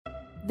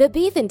The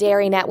Beef and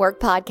Dairy Network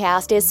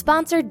podcast is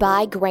sponsored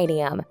by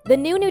Granium, the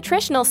new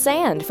nutritional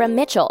sand from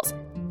Mitchell's.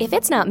 If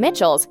it's not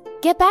Mitchell's,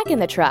 get back in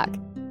the truck.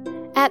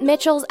 At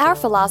Mitchell's, our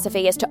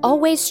philosophy is to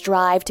always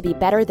strive to be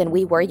better than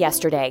we were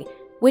yesterday,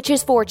 which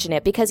is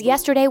fortunate because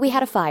yesterday we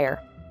had a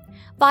fire.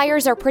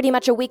 Fires are pretty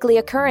much a weekly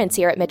occurrence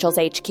here at Mitchell's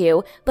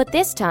HQ, but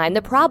this time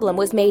the problem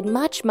was made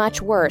much,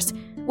 much worse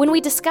when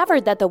we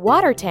discovered that the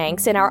water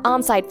tanks in our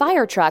on-site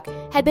fire truck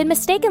had been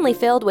mistakenly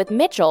filled with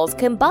Mitchell's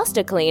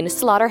Combusticlean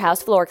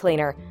slaughterhouse floor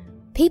cleaner.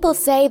 People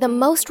say the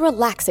most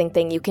relaxing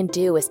thing you can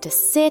do is to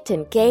sit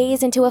and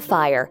gaze into a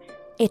fire.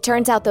 It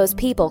turns out those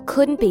people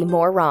couldn't be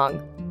more wrong.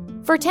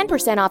 For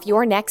 10% off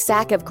your next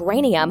sack of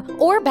Granium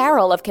or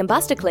barrel of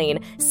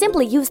Combusticlean,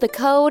 simply use the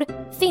code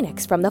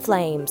Phoenix from the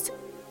Flames.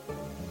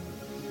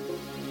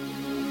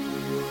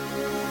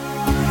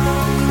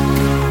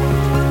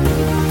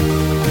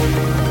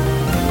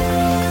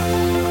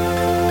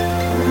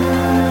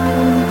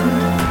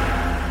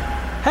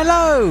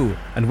 Hello,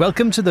 and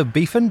welcome to the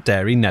Beef and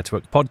Dairy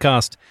Network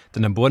podcast, the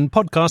number one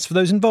podcast for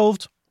those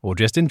involved, or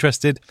just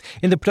interested,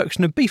 in the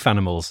production of beef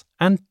animals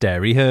and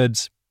dairy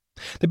herds.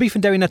 The Beef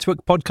and Dairy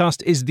Network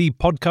podcast is the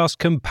podcast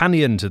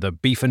companion to the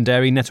Beef and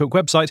Dairy Network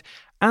website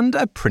and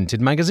a printed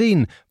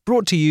magazine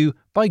brought to you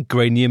by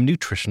Granium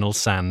Nutritional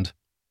Sand.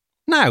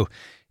 Now,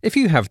 if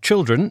you have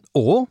children,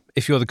 or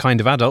if you're the kind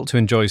of adult who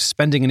enjoys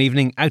spending an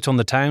evening out on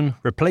the town,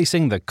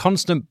 replacing the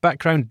constant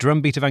background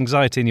drumbeat of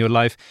anxiety in your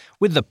life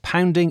with the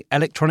pounding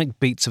electronic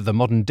beats of the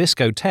modern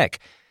discotheque,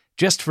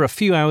 just for a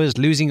few hours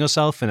losing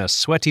yourself in a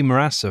sweaty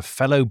morass of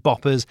fellow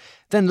boppers,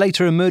 then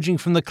later emerging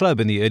from the club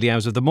in the early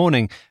hours of the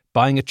morning,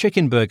 buying a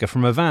chicken burger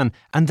from a van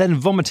and then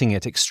vomiting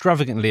it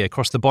extravagantly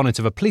across the bonnet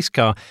of a police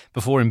car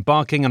before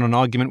embarking on an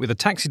argument with a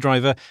taxi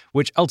driver,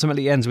 which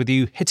ultimately ends with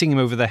you hitting him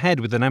over the head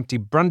with an empty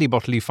brandy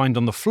bottle you find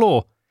on the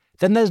floor,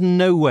 then there's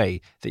no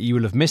way that you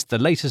will have missed the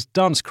latest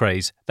dance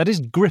craze that is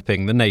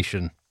gripping the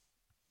nation.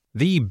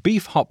 The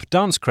beef hop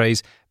dance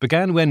craze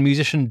began when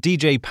musician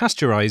DJ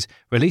Pasteurize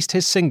released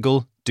his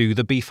single Do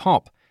the Beef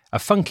Hop, a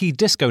funky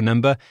disco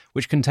number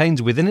which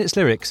contains within its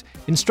lyrics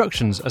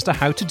instructions as to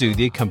how to do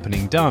the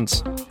accompanying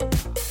dance.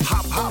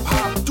 Hop, hop,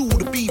 hop, do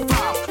the beef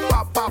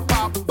hop, bop, bop,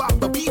 bop, bop,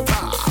 the beef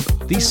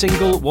hop. The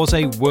single was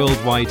a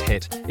worldwide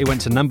hit. It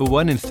went to number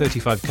one in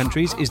 35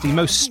 countries, is the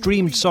most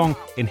streamed song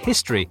in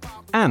history,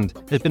 and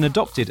has been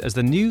adopted as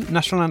the new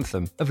national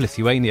anthem of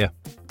Lithuania.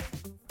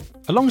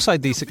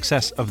 Alongside the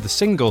success of the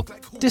single,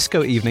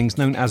 disco evenings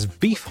known as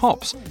beef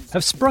hops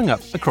have sprung up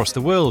across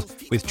the world,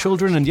 with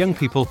children and young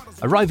people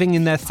arriving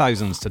in their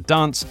thousands to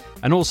dance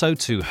and also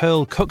to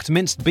hurl cooked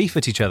minced beef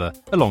at each other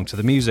along to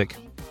the music.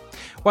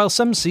 While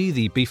some see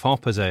the beef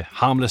hop as a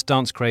harmless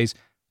dance craze,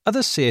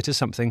 others see it as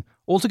something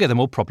altogether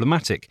more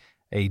problematic,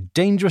 a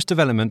dangerous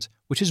development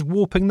which is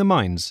warping the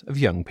minds of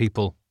young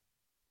people.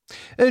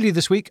 Earlier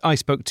this week, I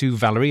spoke to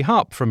Valerie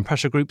Harp from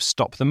pressure group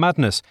Stop the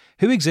Madness,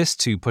 who exists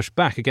to push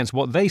back against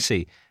what they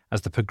see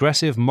as the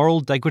progressive moral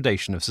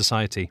degradation of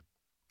society.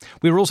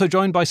 We were also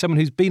joined by someone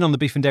who's been on the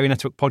Beef and Dairy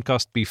Network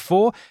podcast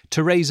before,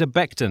 Teresa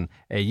Beckton,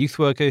 a youth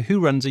worker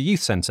who runs a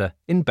youth centre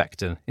in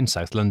Beckton in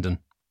South London.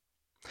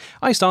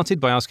 I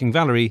started by asking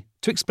Valerie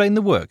to explain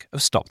the work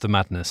of Stop the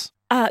Madness.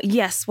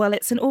 Yes, well,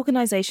 it's an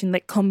organisation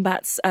that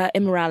combats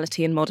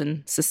immorality in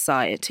modern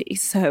society.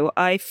 So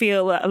I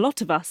feel a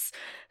lot of us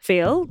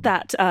feel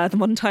that the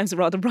modern times are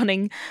rather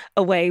running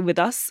away with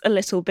us a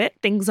little bit.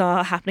 Things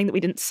are happening that we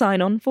didn't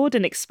sign on for,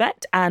 didn't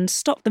expect. And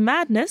Stop the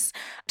Madness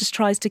just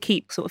tries to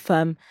keep sort of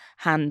firm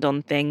hand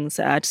on things,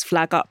 just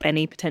flag up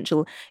any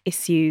potential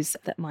issues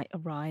that might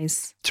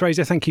arise.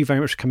 Teresa, thank you very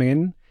much for coming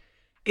in.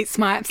 It's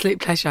my absolute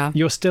pleasure.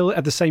 You're still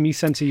at the same youth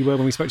centre you were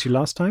when we spoke to you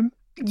last time?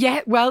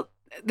 Yeah, well,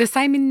 the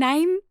same in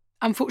name.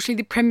 Unfortunately,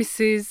 the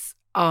premises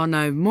are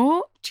no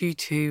more due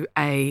to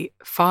a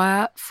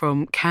fire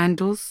from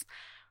candles,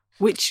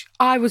 which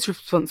I was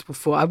responsible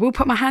for. I will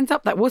put my hands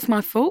up. That was my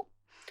fault.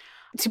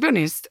 To be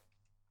honest,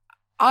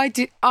 I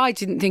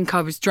didn't think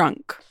I was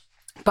drunk,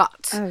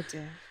 but Oh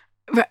dear.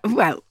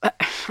 well,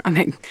 I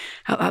mean,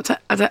 I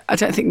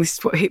don't think this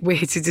is what we're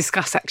here to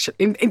discuss,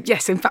 actually.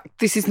 Yes, in fact,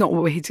 this is not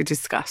what we're here to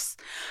discuss.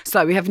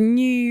 So we have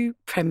new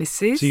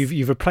premises. So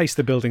you've replaced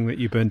the building that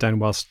you burned down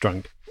whilst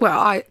drunk?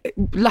 Well,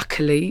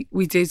 luckily,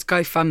 we did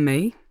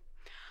GoFundMe,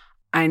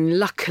 and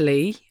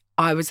luckily,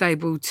 I was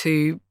able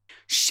to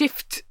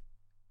shift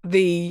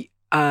the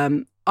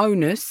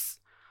onus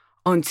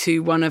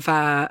onto one of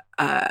our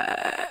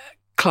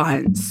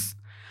clients.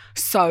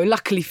 So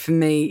luckily for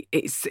me,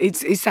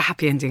 it's a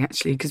happy ending,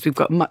 actually, because we've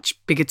got a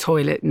much bigger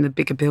toilet in the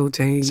bigger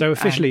building. So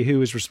officially, who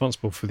was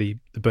responsible for the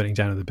burning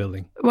down of the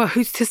building? Well,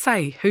 who's to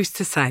say?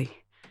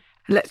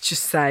 Let's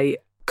just say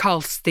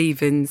Carl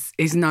Stevens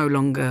is no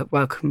longer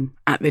welcome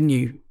at the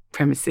new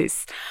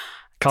premises.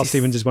 Carl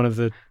Stevens is one of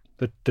the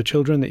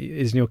children that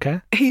is in your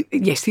care?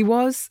 Yes, he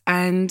was,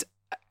 and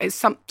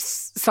it's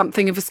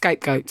something of a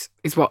scapegoat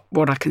is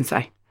what I can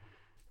say.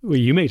 Well,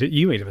 you made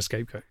him a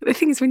scapegoat. The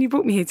thing is, when you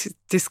brought me here to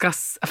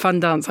discuss a fun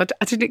dance, I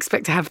didn't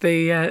expect to have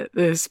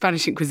the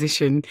Spanish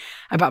Inquisition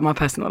about my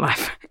personal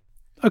life.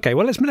 Okay,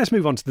 well, let's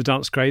move on to the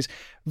dance craze.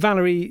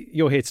 Valerie,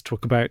 you're here to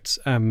talk about,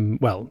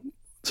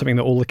 something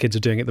that all the kids are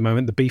doing at the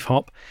moment, the beef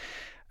hop.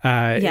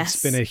 Yes.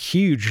 It's been a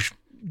huge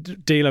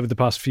deal over the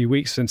past few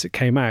weeks since it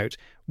came out.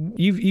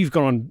 You've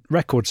gone on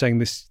record saying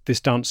this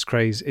dance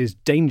craze is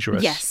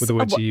dangerous, Yes. with the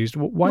words you used.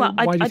 Why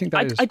do you think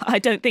that is? I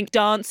don't think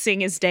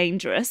dancing is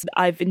dangerous.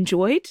 I've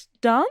enjoyed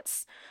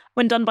dance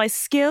when done by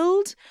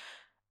skilled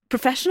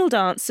professional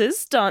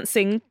dancers.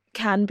 Dancing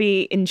can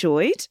be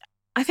enjoyed.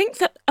 I think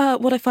that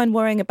what I find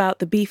worrying about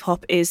the beef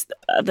hop is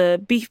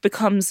the beef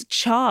becomes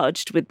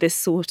charged with this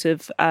sort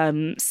of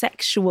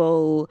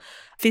sexual,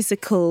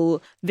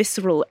 physical,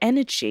 visceral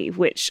energy,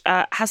 which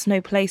has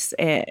no place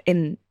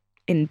in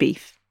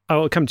beef.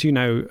 I'll come to you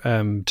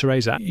now,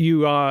 Teresa.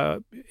 You are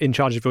in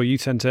charge of your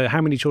youth centre.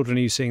 How many children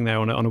are you seeing there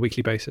on a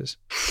weekly basis?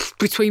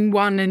 Between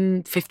 1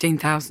 and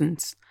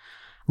 15,000.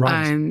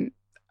 Right.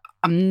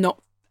 I'm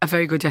not a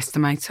very good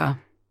estimator.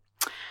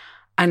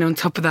 And on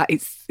top of that,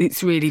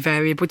 it's really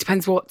variable. It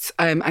depends what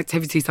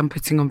activities I'm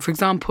putting on. For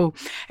example,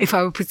 if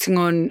I were putting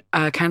on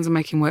a candle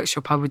making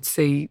workshop, I would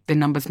see the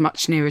numbers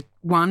much nearer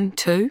 1,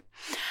 2.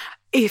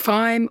 If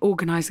I'm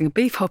organising a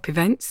beef hop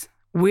event,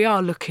 we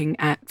are looking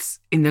at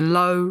in the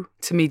low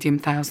to medium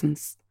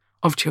thousands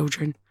of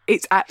children.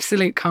 It's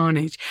absolute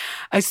carnage.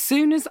 As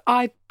soon as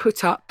I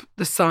put up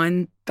the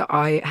sign that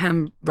I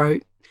hand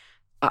wrote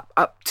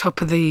up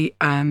top of the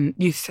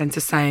youth centre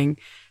saying,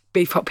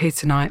 beef hop here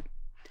tonight,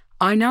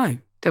 I know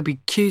there'll be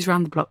queues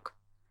around the block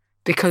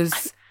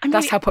because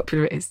that's how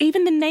popular it is.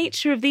 Even the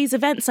nature of these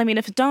events, I mean,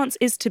 if a dance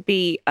is to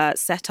be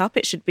set up,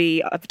 it should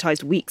be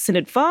advertised weeks in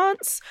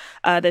advance.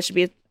 There should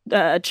be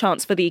a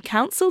chance for the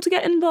council to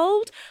get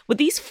involved. With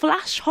these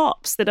flash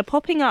hops that are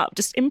popping up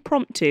just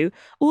impromptu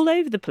all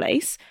over the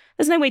place,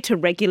 there's no way to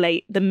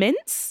regulate the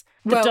mints,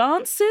 the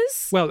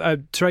dancers. Well,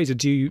 Teresa,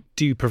 do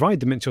you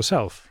provide the mints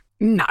yourself?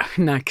 No,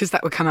 because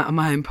that would come out of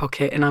my own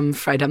pocket and I'm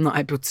afraid I'm not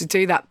able to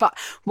do that. But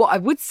what I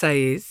would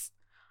say is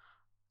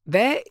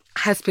there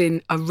has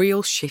been a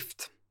real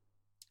shift,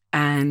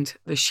 and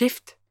the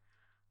shift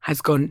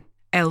has gone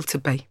L to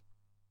B.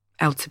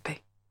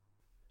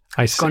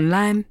 I see. Gone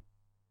lamb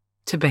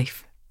to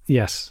beef.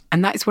 Yes.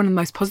 And that is one of the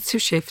most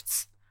positive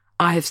shifts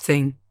I have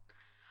seen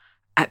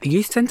at the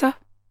youth centre,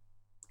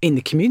 in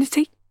the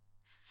community,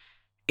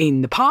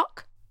 in the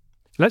park.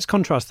 Let's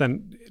contrast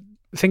then.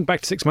 Think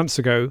back to 6 months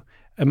ago.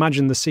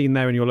 Imagine the scene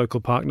there in your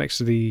local park next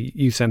to the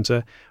youth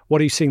centre.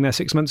 What are you seeing there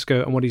 6 months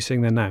ago and what are you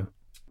seeing there now?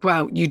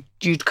 Well,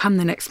 you'd come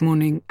the next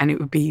morning and it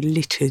would be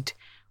littered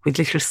with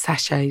little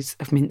sachets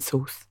of mint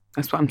sauce.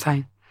 That's what I'm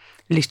saying.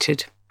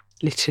 Littered.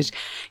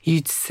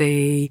 You'd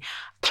see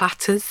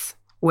platters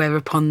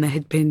whereupon there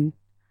had been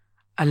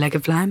a leg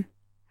of lamb.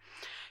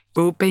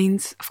 Broad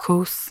beans, of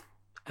course,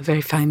 a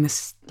very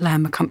famous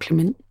lamb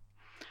accompaniment.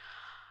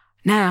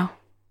 Now,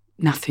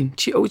 nothing.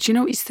 Do you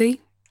know what you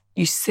see?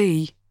 You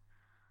see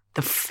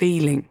the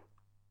feeling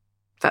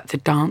that the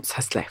dance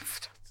has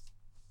left.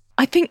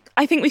 I think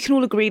we can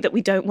all agree that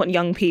we don't want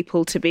young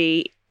people to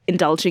be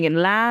indulging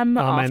in lamb.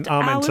 Amen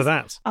to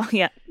that. Oh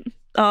yeah,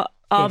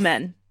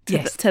 amen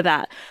to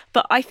that.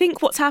 But I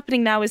think what's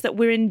happening now is that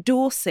we're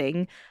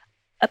endorsing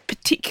a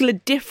particular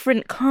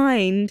different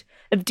kind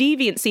of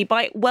deviancy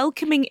by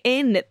welcoming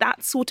in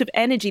that sort of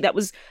energy that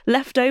was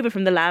left over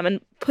from the lamb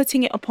and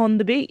putting it upon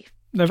the beef.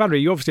 Now,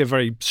 Valerie, you obviously have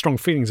very strong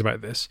feelings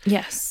about this.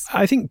 Yes.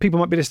 I think people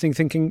might be listening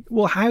thinking,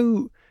 well,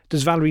 how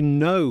does Valerie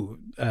know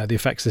the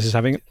effects this is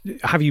having?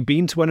 Have you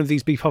been to one of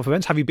these beef hop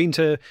events? Have you been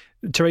to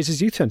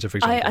Teresa's Youth Centre, for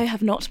example? I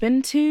have not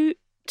been to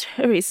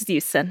Teresa's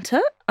Youth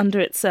Centre under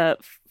its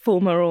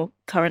former or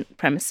current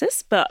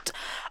premises, but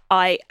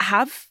I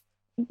have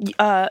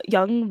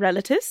young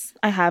relatives.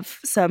 I have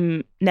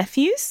some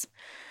nephews.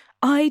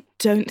 I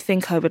don't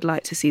think I would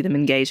like to see them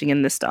engaging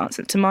in this dance.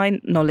 And to my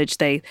knowledge,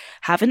 they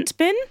haven't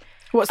been.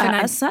 What's their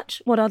name? As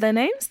such, what are their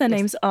names? Their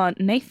names are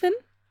Nathan.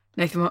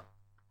 Nathan what?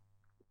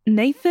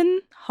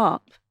 Nathan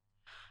Harp.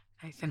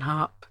 Nathan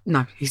Harp.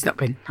 No, he's not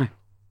been. No.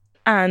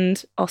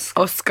 And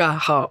Oscar. Oscar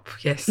Harp,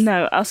 yes.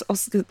 No,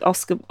 Oscar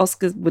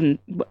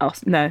wouldn't.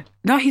 No.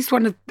 No, he's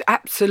one of the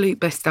absolute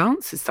best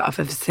dancers that I've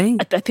ever seen.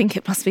 I think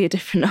it must be a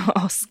different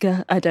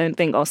Oscar. I don't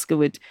think Oscar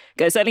would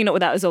go. Certainly not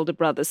without his older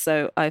brother.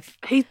 So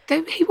He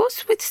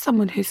was with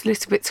someone who's a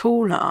little bit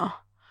taller,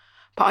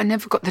 but I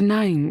never got the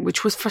name,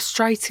 which was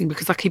frustrating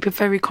because I keep a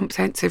very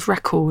comprehensive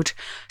record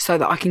so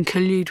that I can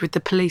collude with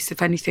the police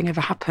if anything ever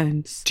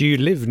happens. Do you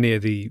live near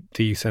the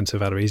youth centre,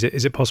 Valerie?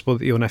 Is it possible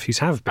that your nephews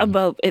have been?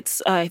 Well,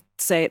 I'd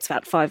say it's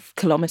about 5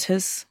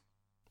 kilometres.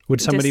 Would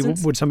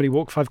somebody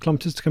walk 5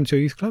 kilometres to come to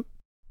your youth club?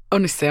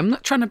 Honestly, I'm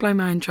not trying to blow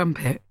my own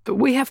trumpet, but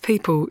we have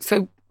people.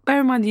 So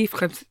bear in mind the youth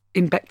club's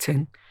in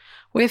Beckton.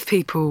 We have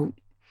people.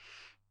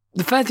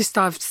 The furthest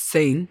I've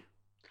seen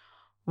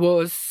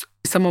was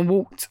someone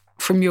walked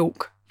from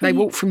York. They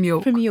walked from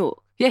York. From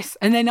York? Yes,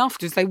 and then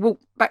afterwards they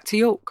walked back to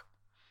York.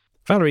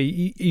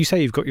 Valerie, you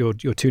say you've got your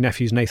 2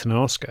 nephews, Nathan and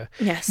Oscar.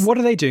 Yes. What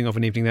are they doing of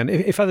an evening then?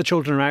 If other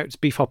children are out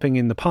beef hopping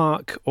in the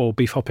park or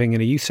beef hopping in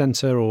a youth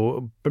centre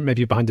or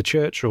maybe behind the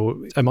church or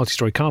a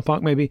multi-storey car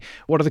park maybe,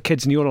 what are the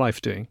kids in your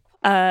life doing?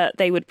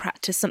 they would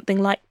practice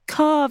something like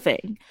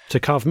carving. To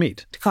carve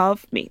meat. To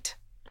carve meat,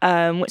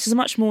 which is a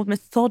much more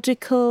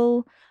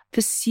methodical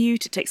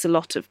pursuit. It takes a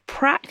lot of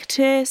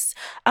practice,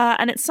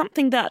 and it's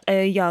something that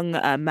a young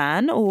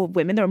man or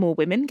women, there are more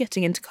women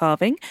getting into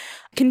carving,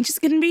 can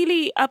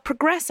really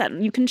progress at,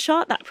 and you can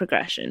chart that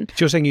progression. So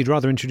you're saying you'd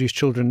rather introduce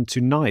children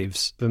to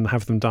knives than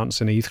have them dance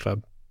in a youth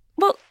club?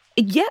 Well,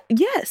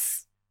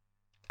 yes.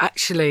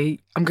 Actually,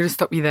 I'm going to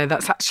stop you there.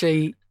 That's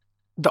actually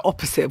the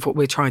opposite of what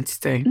we're trying to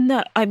do.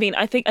 No, I mean,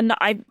 I think, and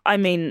I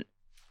mean,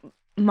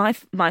 my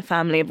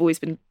family have always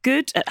been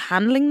good at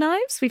handling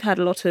knives. We've had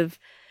a lot of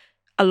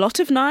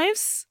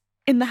knives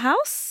in the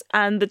house,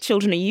 and the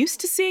children are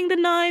used to seeing the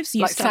knives.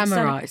 Like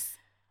samurais.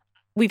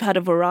 We've had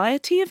a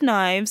variety of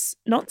knives,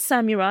 not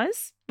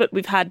samurais, but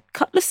we've had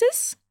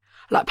cutlasses.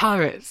 Like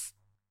pirates.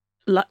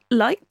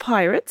 Like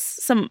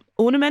pirates, some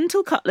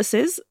ornamental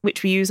cutlasses,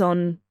 which we use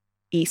on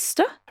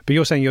Easter. But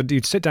you're saying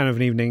you'd sit down of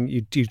an evening,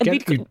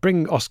 you'd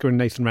bring Oscar and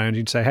Nathan round,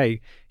 you'd say, hey,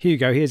 here you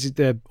go, here's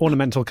the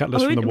ornamental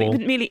cutlass from the wall. We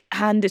wouldn't really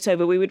hand it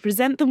over. We would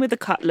present them with a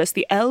cutlass.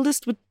 The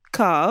eldest would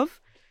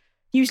carve.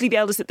 Usually the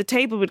eldest at the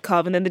table would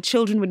carve, and then the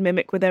children would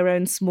mimic with their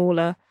own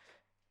smaller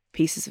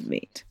pieces of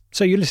meat.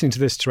 So you're listening to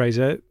this,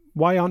 Teresa.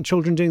 Why aren't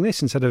children doing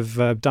this instead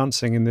of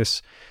dancing in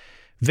this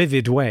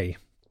vivid way?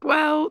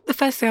 Well, the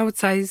first thing I would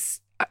say is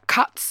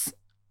cuts.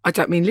 I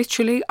don't mean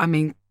literally. I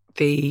mean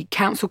the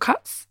council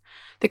cuts.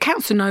 The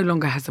council no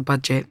longer has a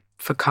budget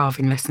for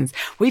carving lessons.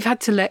 We've had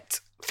to let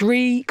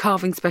 3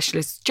 carving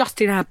specialists just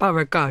in our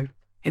borough go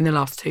in the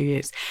last 2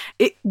 years.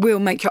 It will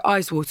make your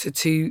eyes water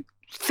to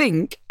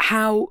think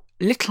how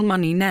little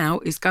money now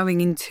is going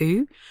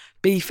into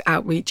beef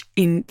outreach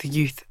in the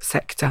youth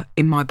sector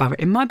in my borough.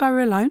 In my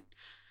borough alone,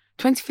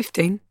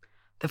 2015,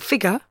 the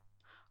figure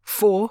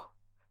for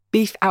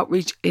beef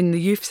outreach in the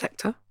youth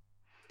sector,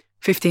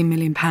 £15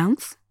 million.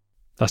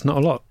 That's not a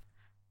lot.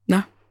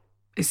 No,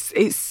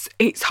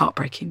 it's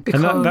heartbreaking.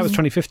 Because, and that was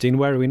 2015.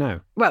 Where are we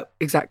now? Well,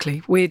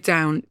 exactly. We're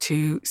down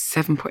to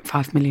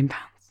 £7.5 million.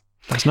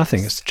 That's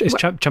nothing. It's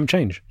chump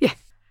change. Yeah,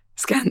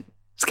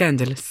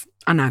 scandalous.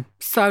 I know,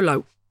 so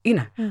low. You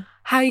know,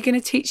 How are you going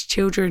to teach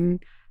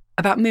children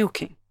about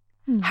milking?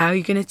 How are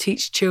you going to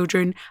teach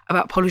children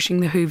about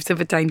polishing the hooves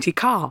of a dainty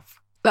calf?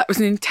 That was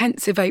an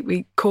intensive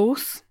 8-week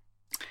course.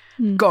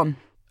 Gone.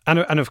 And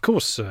of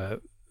course,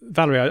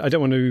 Valerie, I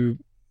don't want to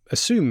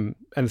assume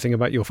anything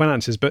about your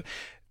finances, but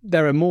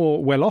there are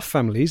more well-off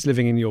families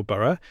living in your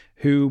borough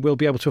who will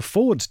be able to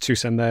afford to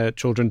send their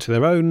children to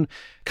their own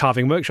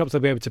carving workshops.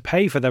 They'll be able to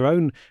pay for their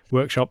own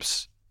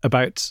workshops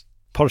about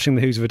polishing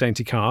the hooves of a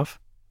dainty calf.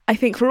 I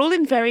think we're all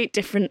in very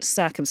different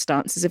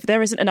circumstances. If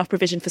there isn't enough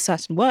provision for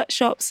certain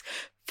workshops,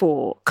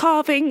 for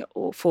carving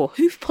or for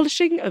hoof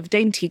polishing of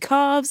dainty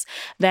calves,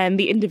 then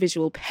the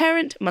individual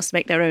parent must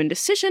make their own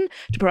decision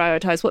to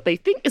prioritise what they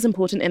think is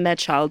important in their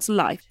child's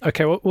life.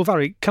 Okay, well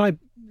Valerie,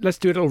 let's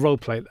do a little role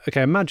play.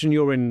 Okay, imagine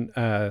you're in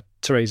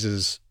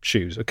Teresa's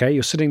shoes, okay?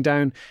 You're sitting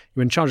down,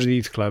 you're in charge of the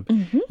youth club,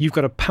 you've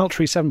got a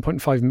paltry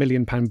 £7.5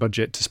 million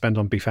budget to spend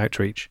on beef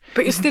outreach.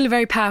 But you're still a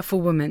very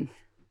powerful woman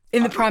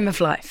in the prime of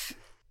life.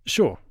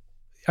 Sure.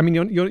 I mean,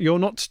 you're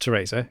not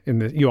Teresa.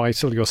 You are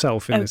still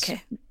yourself in this.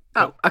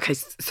 Oh, okay.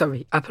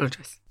 Sorry, I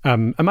apologise.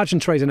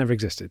 Imagine Teresa never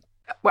existed.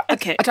 Well,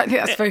 okay. I don't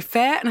think that's very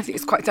fair, and I think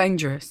it's quite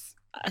dangerous.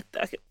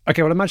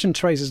 Okay, well, imagine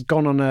Teresa's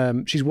gone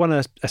on. She's won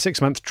a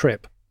 6-month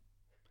trip.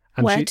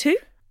 And Where to?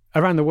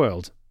 Around the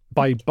world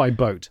by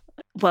boat.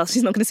 Well,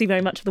 she's not going to see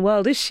very much of the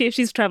world, is she? If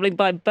she's travelling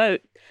by boat.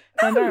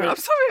 No, I'm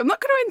sorry. I'm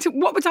not going to enter.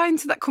 What would I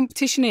enter that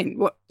competition in?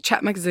 What,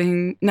 Chat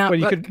Magazine? No. Well,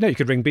 you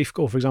could ring Beef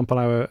Call, for example,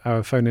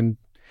 our phone in,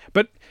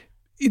 but.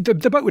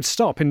 The boat would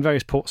stop in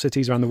various port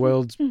cities around the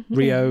world,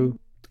 Rio,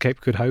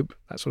 Cape Good Hope,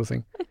 that sort of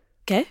thing.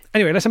 Okay.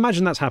 Anyway, let's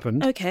imagine that's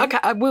happened. Okay,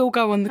 I will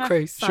go on the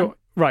cruise. Sure.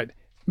 Right.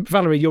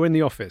 Valerie, you're in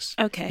the office.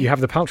 Okay. You have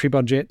the paltry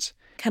budget.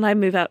 Can I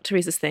move out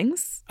Teresa's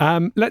things?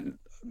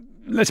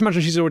 Let's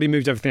imagine she's already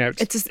moved everything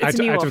out. It's a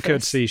new out office. Of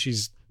courtesy.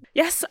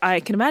 Yes, I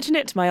can imagine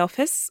it. My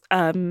office.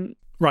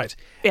 Right.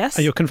 Yes.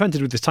 And you're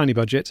confronted with this tiny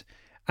budget,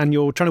 and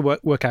you're trying to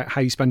work out how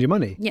you spend your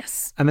money.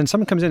 Yes. And then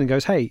someone comes in and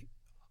goes, "Hey,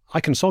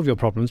 I can solve your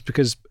problems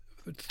because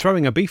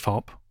throwing a beef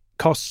hop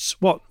costs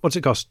what? What's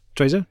it cost,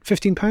 Teresa?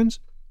 £15?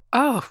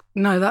 Oh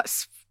no,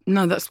 that's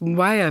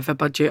way over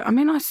budget. I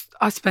mean, I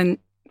spent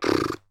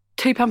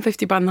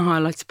 £2.50 buying the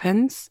highlighter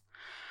pens.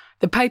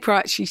 The paper I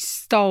actually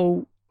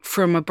stole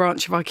from a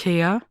branch of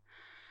IKEA.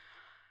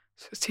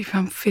 So it's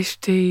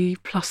 £2.50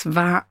 plus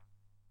VAT.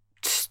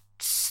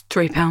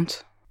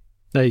 £3.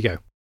 There you go.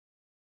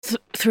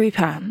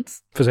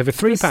 £3. For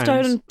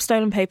 £3.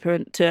 Stolen paper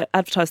to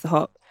advertise the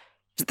hop.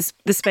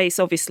 The space,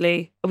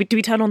 obviously. Do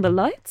we turn on the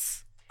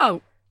lights?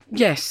 Oh,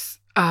 yes.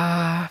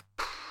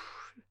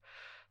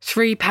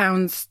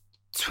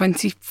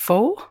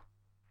 £3.24.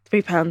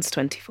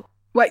 £3.24.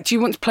 Wait, do you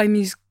want to play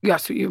music?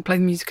 Yes, you want to play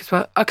music as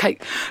well? Okay.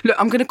 Look,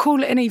 I'm going to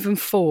call it an even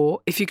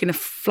 4 if you're going to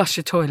flush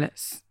the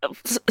toilets.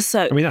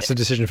 So, I mean, that's a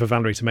decision for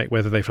Valerie to make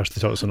whether they flush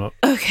the toilets or not.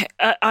 Okay.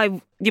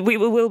 We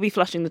will be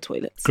flushing the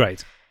toilets.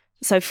 Great.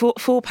 So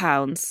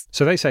 £4.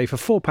 So they say for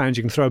 £4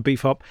 you can throw a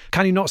beef hop.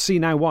 Can you not see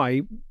now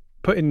why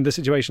put in the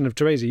situation of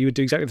Teresa, you would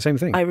do exactly the same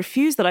thing. I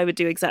refuse that I would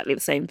do exactly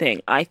the same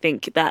thing. I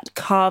think that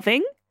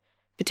carving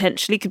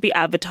potentially could be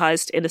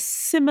advertised in a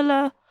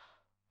similar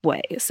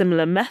way, a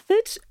similar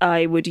method.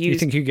 I would use... You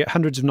think you get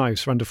hundreds of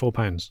knives for under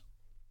 £4?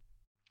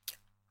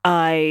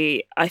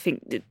 I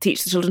think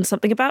teach the children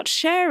something about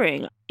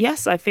sharing.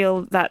 Yes, I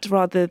feel that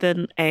rather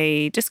than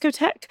a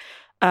discotheque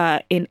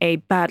in a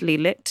badly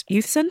lit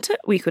youth centre,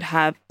 we could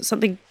have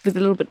something with a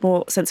little bit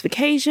more sense of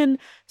occasion,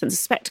 sense of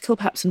spectacle,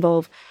 perhaps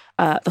involve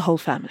the whole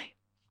family.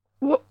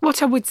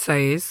 What I would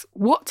say is,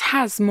 what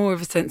has more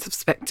of a sense of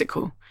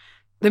spectacle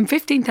than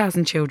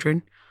 15,000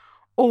 children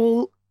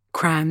all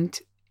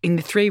crammed in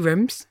the 3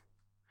 rooms?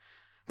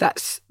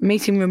 That's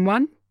meeting room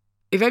 1,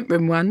 event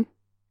room 1,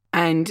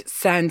 and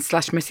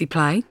sand/messy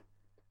play.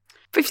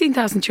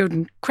 15,000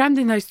 children crammed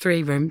in those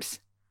 3 rooms,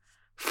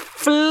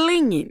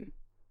 flinging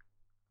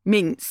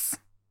mints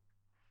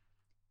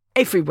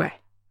everywhere.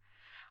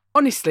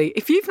 Honestly,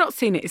 if you've not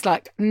seen it, it's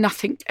like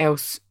nothing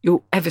else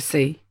you'll ever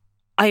see.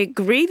 I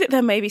agree that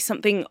there may be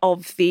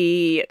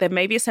there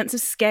may be a sense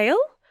of scale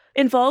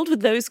involved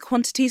with those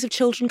quantities of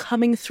children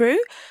coming through,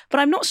 but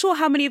I'm not sure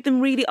how many of them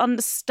really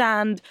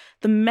understand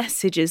the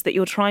messages that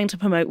you're trying to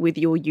promote with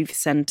your youth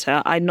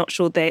centre. I'm not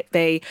sure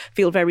they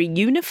feel very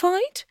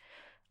unified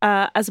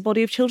as a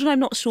body of children. I'm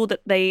not sure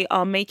that they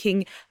are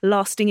making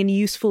lasting and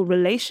useful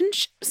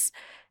relationships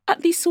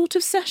at these sort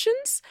of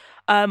sessions.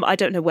 I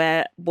don't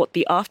know what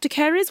the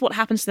aftercare is, what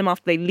happens to them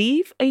after they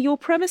leave your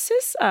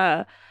premises,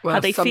 how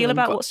they feel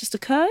about what's just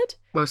occurred.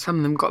 Well, some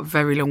of them got a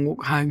very long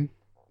walk home,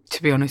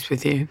 to be honest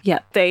with you. Yeah,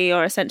 they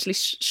are essentially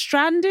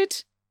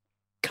stranded,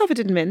 covered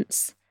in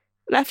mints,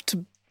 left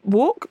to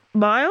walk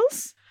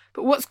miles.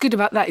 But what's good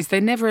about that is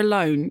they're never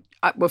alone.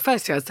 Well,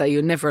 firstly, I'd say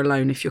you're never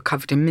alone if you're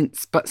covered in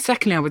mints. But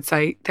secondly, I would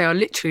say they are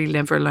literally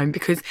never alone,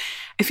 because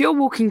if you're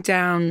walking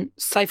down,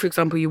 say, for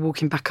example, you're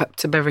walking back up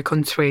to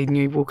Berwick-on-Tweed and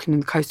you're walking in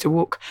the coastal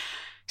walk,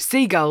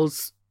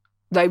 seagulls,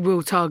 they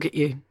will target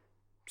you.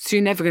 So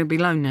you're never going to be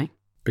lonely.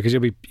 Because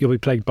you'll be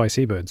plagued by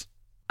seabirds.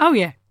 Oh,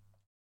 yeah.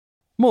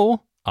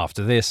 More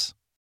after this.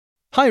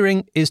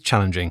 Hiring is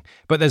challenging,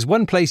 but there's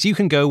one place you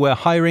can go where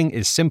hiring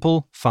is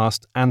simple,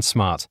 fast, and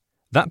smart.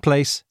 That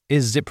place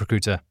is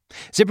ZipRecruiter.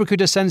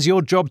 ZipRecruiter sends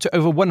your job to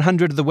over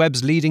 100 of the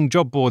web's leading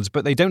job boards,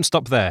 but they don't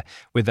stop there.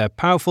 With their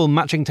powerful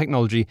matching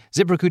technology,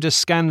 ZipRecruiter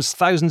scans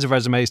thousands of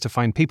resumes to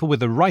find people with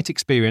the right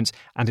experience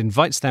and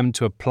invites them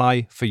to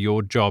apply for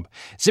your job.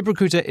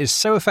 ZipRecruiter is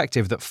so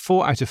effective that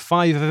 4 out of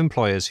 5 of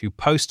employers who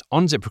post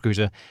on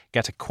ZipRecruiter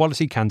get a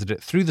quality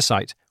candidate through the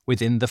site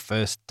within the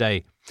first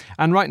day.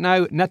 And right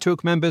now,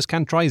 Network members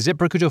can try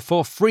ZipRecruiter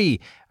for free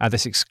at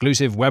this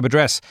exclusive web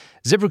address,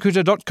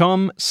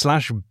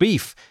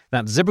 ZipRecruiter.com/beef.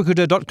 That's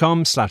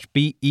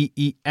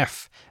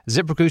ZipRecruiter.com/BEEF.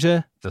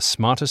 ZipRecruiter, the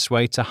smartest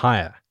way to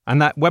hire.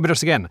 And that web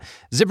address again,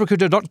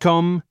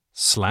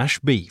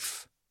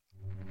 ZipRecruiter.com/beef.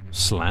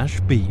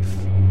 /beef.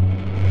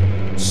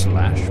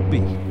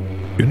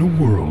 In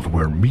a world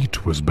where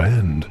meat was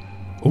banned,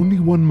 only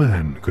one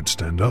man could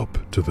stand up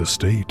to the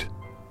state.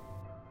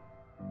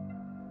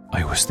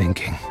 I was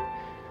thinking,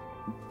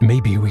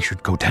 maybe we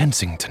should go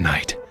dancing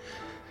tonight.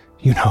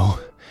 You know,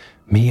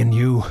 me and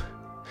you,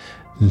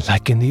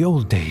 like in the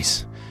old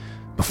days,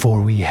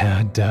 before we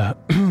had,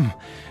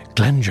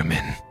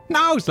 Glenjamin.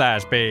 No,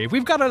 /beef,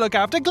 we've got to look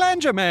after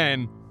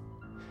Glenjamin.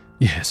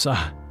 Yes,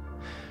 I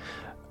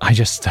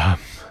just, do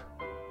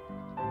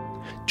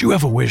you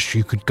ever wish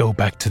you could go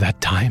back to that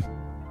time?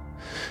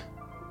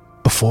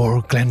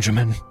 Before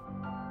Glenjamin?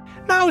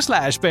 No,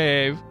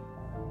 /beef.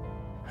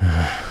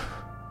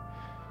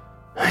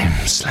 I'm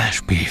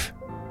 /beef.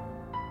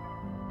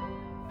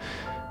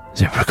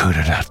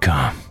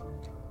 ZipRecruiter.com.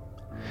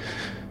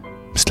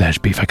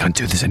 /beef, I can't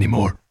do this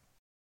anymore.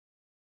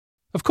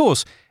 Of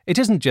course, it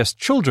isn't just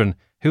children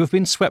who have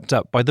been swept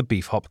up by the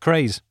beef hop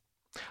craze.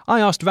 I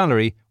asked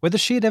Valerie whether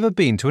she had ever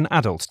been to an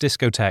adult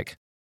discotheque.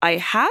 I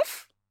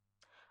have,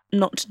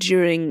 not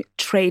during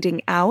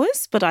trading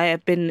hours, but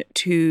I've been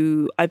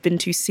to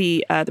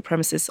see the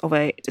premises of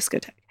a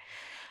discotheque,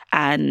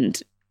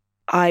 and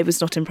I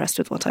was not impressed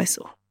with what I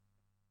saw.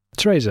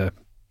 Teresa,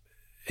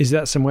 is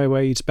that somewhere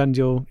where you'd spend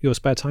your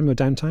spare time, your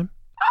downtime?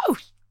 Oh,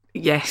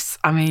 yes.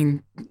 I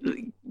mean,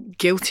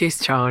 guilty as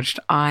charged.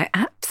 I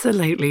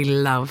absolutely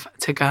love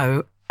to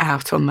go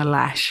out on the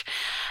lash.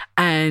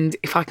 And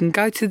if I can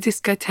go to the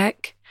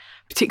discotheque,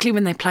 particularly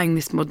when they're playing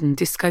this modern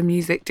disco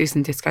music, do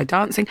some disco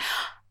dancing,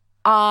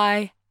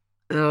 I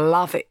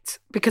love it.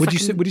 Because would you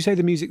say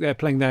the music they're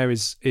playing there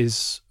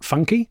is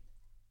funky?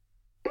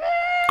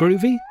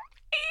 Groovy?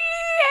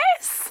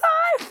 Yes,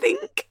 I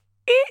think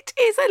it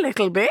is a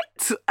little bit.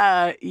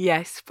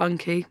 Yes,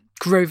 funky,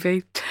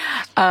 groovy.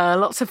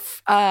 Lots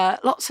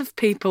of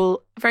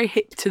people very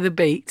hip to the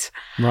beat.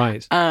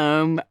 Right.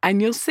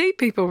 And you'll see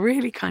people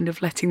really kind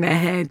of letting their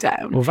hair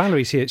down. Well,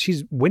 Valerie's here.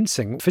 She's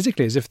wincing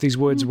physically as if these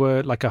words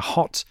were like a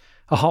hot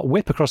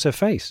whip across her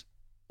face.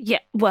 Yeah,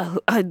 well,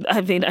 I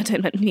mean, I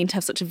don't mean to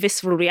have such a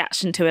visceral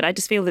reaction to it. I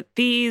just feel that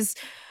this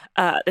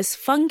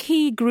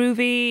funky,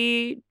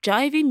 groovy,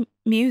 jivey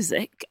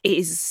music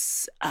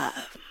is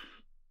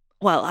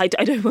well, I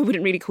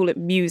wouldn't really call it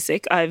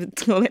music. I would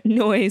call it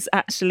noise,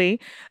 actually,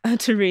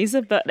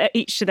 Teresa, but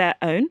each to their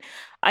own.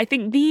 I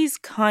think these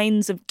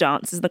kinds of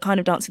dances, the kind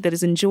of dancing that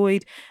is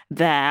enjoyed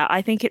there,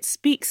 I think it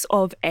speaks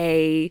of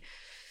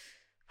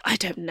I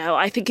don't know.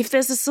 I think if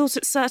there's a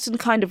certain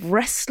kind of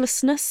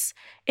restlessness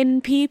in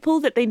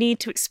people that they need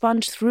to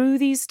expunge through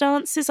these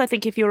dances, I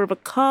think if you're of a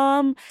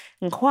calm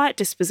and quiet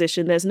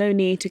disposition, there's no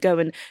need to go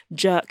and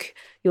jerk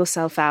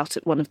yourself out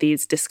at one of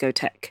these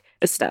discotheque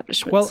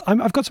establishments. Well,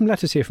 I've got some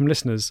letters here from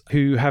listeners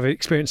who have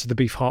experience of the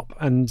beef hop,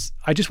 and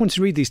I just wanted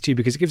to read these to you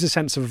because it gives a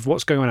sense of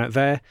what's going on out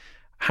there,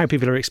 how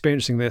people are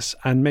experiencing this,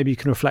 and maybe you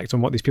can reflect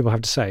on what these people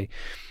have to say.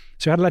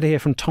 So I had a letter here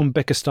from Tom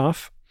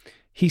Bickerstaff.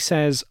 He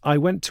says, I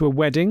went to a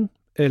wedding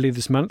earlier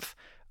this month.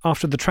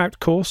 After the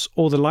trout course,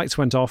 all the lights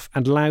went off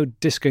and loud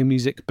disco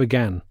music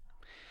began.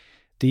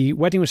 The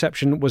wedding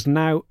reception was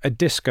now a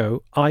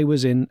disco. I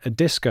was in a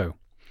disco.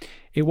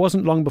 It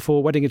wasn't long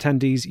before wedding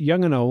attendees,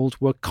 young and old,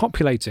 were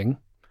copulating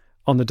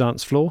on the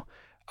dance floor,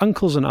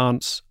 uncles and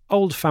aunts,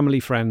 old family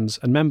friends,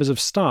 and members of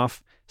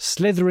staff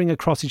slithering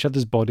across each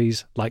other's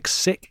bodies like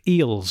sick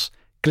eels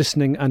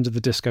glistening under the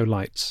disco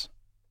lights.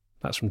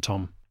 That's from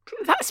Tom.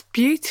 That's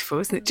beautiful,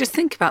 isn't it? Just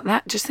think about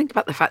that. Just think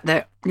about the fact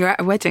that you're at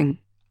a wedding,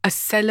 a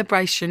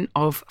celebration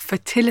of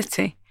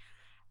fertility.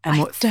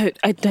 And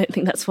I don't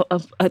think that's what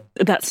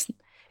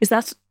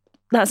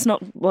that's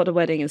not what a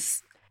wedding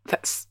is.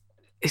 It's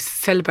a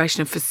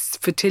celebration of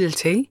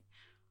fertility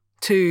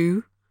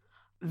to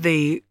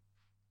the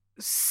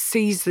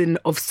season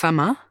of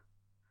summer.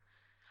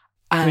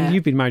 I mean,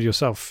 you've been married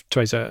yourself,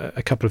 Teresa,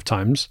 a couple of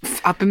times.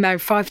 I've been married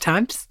 5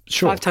 times.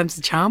 Sure. 5 times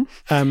the charm.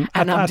 And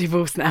I'm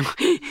divorced now.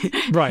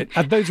 Right.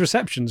 At those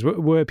receptions,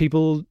 were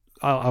people,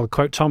 I'll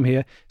quote Tom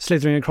here,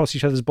 slithering across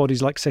each other's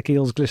bodies like sick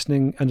eels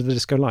glistening under the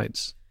disco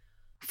lights?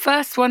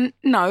 First one,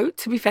 no.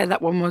 To be fair,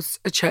 that one was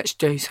a church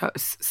do, so it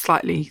was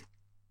a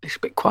little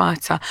bit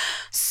quieter.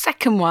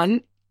 Second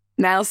one,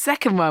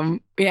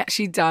 we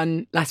actually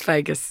done Las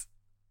Vegas.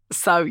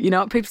 So, you know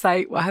what people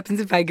say, what happens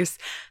in Vegas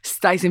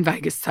stays in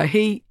Vegas. So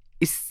he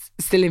is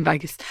still in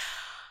Vegas.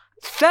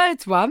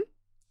 Third one,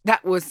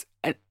 that was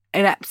an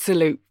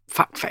absolute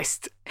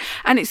fuckfest.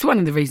 And it's one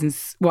of the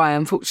reasons why,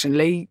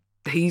 unfortunately,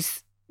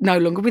 he's no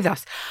longer with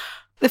us.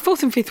 The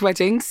 4th and 5th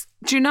weddings,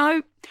 do you know,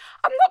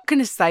 I'm not going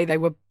to say they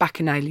were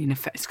bacchanalian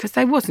affairs because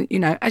they wasn't. You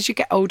know, as you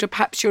get older,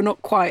 perhaps you're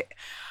not quite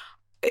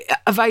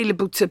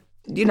available to,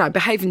 you know,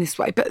 behave in this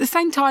way. But at the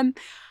same time,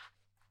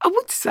 I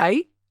would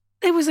say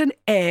there was an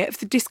air of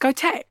the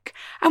discotheque.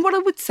 And what I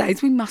would say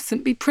is we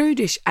mustn't be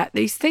prudish at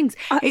these things.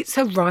 It's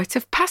a rite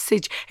of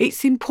passage.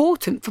 It's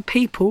important for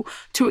people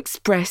to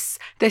express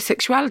their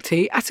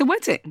sexuality at a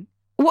wedding.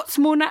 What's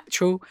more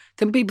natural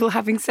than people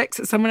having sex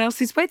at someone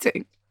else's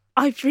wedding?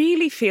 I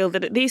really feel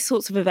that at these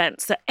sorts of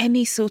events that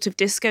any sort of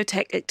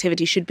discotheque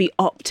activity should be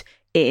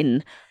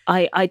opt-in.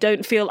 I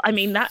don't feel, I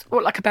mean that...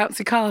 What, like a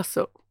bouncy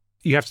castle?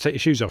 You have to take your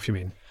shoes off, you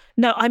mean?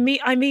 No, I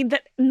mean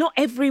that not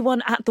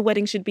everyone at the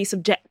wedding should be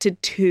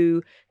subjected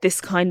to this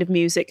kind of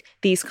music,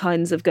 these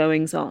kinds of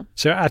goings-on.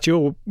 So at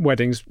your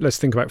weddings, let's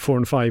think about 4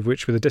 and 5,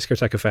 which were the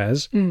discotheque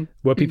affairs,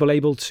 were people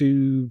able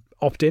to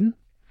opt in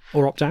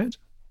or opt out?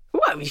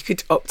 Well, you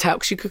could opt out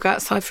because you could go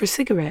outside for a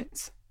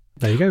cigarette.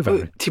 There you go,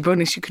 Valerie. To be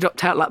honest, you could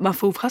opt out like my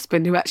 4th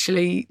husband who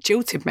actually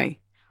jilted me.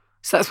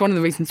 So that's one of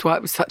the reasons why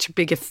it was such a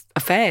big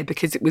affair,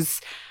 because it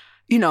was...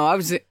 You know,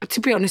 to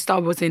be honest, I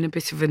was in a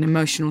bit of an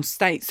emotional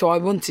state, so I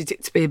wanted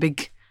it to be a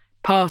big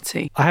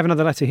party. I have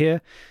another letter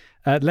here.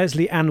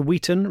 Leslie Ann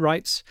Wheaton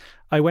writes,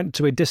 I went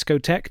to a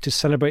discotheque to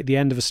celebrate the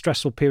end of a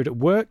stressful period at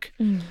work.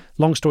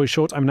 Long story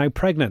short, I'm now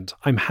pregnant.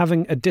 I'm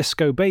having a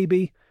disco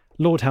baby.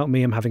 Lord help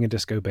me, I'm having a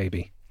disco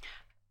baby.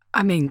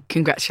 I mean,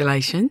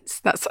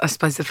 congratulations. That's, I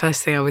suppose, the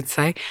first thing I would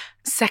say.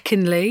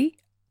 Secondly,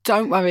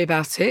 don't worry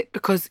about it,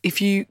 because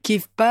if you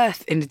give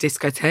birth in a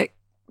discotheque,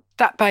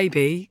 that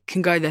baby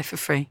can go there for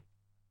free.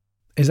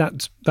 Is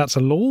that's a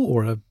law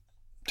or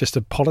just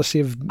a policy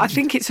of... I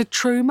think it's a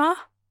rumour.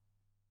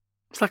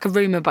 It's like a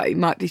rumour, but it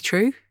might be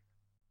true.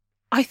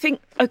 I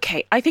think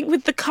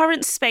with the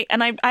current spate,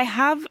 and I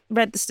have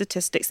read the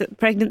statistics that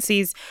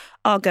pregnancies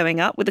are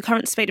going up. With the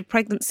current spate of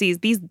pregnancies,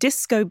 these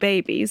disco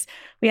babies,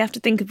 we have to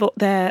think of what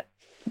their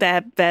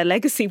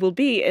legacy will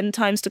be in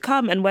times to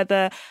come, and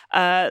whether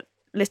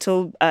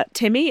little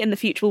Timmy in the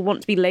future will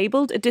want to be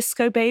labelled a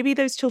disco baby.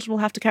 Those children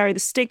will have to carry the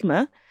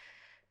stigma.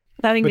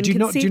 But do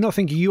you not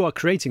think you are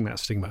creating that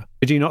stigma?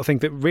 Do you not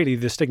think that really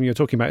the stigma you're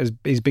talking about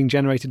is being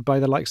generated by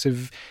the likes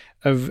of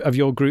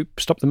your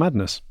group, Stop the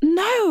Madness?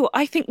 No,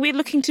 I think we're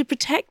looking to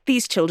protect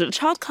these children. A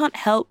child can't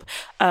help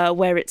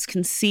where it's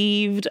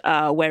conceived,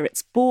 where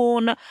it's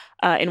born,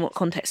 in what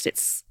context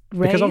it's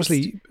raised. Because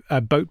obviously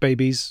boat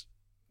babies,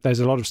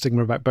 there's a lot of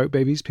stigma about boat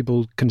babies,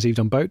 people conceived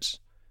on boats.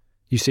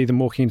 You see them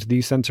walking into the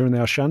youth centre and they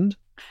are shunned?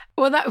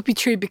 Well, that would be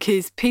true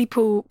because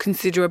people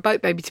consider a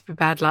boat baby to be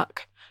bad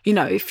luck. You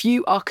know, if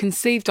you are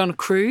conceived on a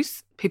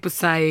cruise, people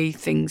say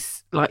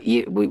things like,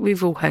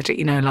 we've all heard it,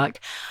 you know, like,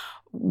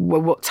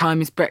 well, what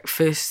time is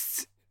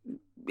breakfast?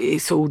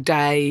 It's all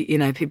day. You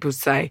know, people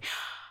say,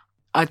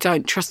 I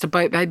don't trust a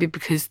boat baby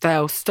because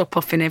they'll stop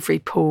off in every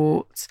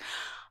port.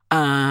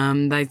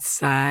 They'd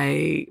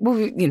say, well,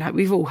 you know,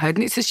 we've all heard,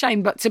 and it's a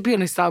shame, but to be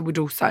honest, I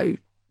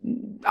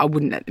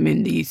wouldn't let them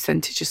in the youth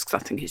centre just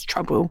because I think it's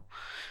trouble.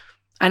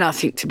 And I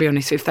think, to be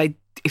honest, if they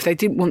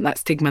didn't want that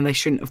stigma, they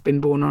shouldn't have been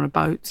born on a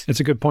boat. It's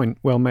a good point.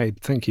 Well made.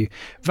 Thank you.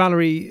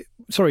 Valerie,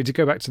 sorry to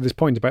go back to this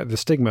point about the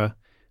stigma.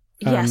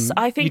 Yes,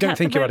 I think... You don't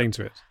think you're adding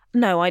to it?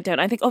 No, I don't.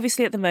 I think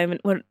obviously at the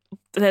moment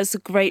there's a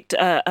great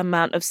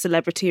amount of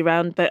celebrity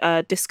around,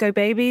 but disco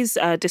babies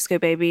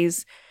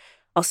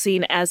are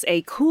seen as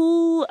a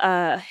cool,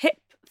 hip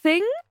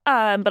thing.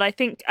 But I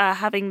think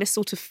having this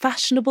sort of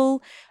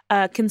fashionable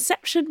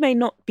conception may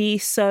not be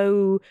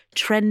so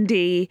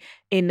trendy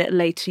in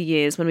later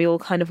years when we all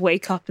kind of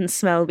wake up and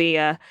smell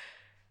the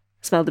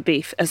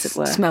beef, as it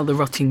were. Smell the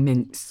rotting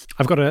mince.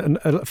 I've got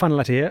a final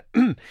letter here.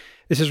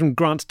 This is from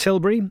Grant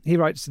Tilbury. He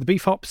writes, the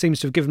beef hop seems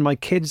to have given my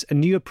kids a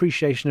new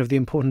appreciation of the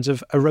importance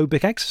of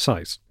aerobic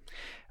exercise.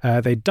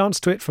 They dance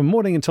to it from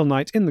morning until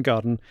night in the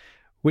garden,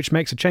 which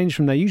makes a change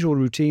from their usual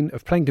routine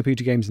of playing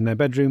computer games in their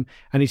bedroom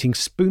and eating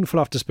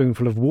spoonful after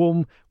spoonful of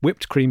warm,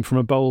 whipped cream from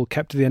a bowl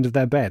kept at the end of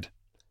their bed.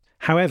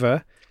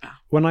 However,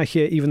 when I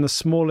hear even the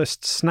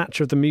smallest snatch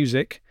of the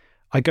music,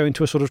 I go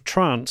into a sort of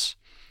trance,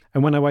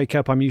 and when I wake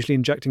up, I'm usually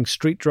injecting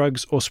street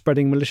drugs or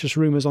spreading malicious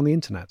rumours on the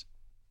internet.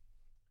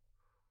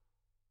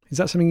 Is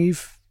that something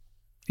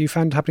you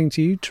found happening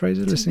to you,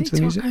 Teresa, listening to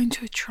the music? I go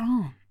into a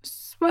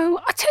trance.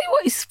 Well, I tell you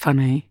what is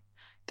funny.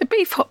 The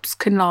beef hops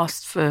can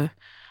last for,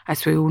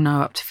 as we all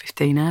know, up to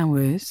 15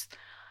 hours.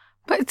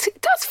 But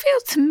it does feel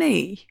to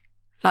me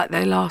like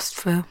they last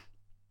for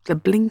the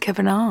blink of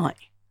an eye.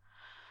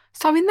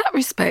 So in that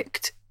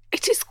respect,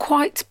 it is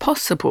quite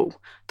possible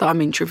that I'm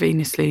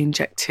intravenously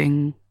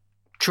injecting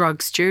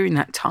drugs during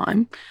that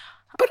time.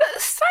 But at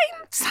the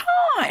same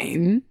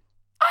time,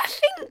 I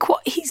think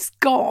what he's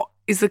got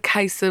is a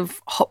case of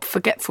hop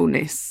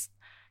forgetfulness.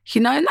 You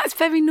know, and that's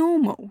very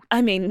normal.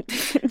 I mean,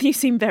 you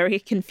seem very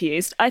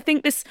confused. I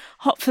think this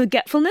hop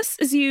forgetfulness,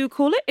 as you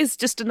call it, is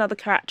just another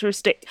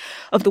characteristic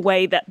of the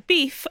way that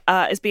beef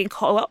is being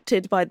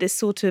co-opted by this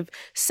sort of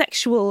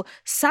sexual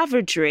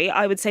savagery.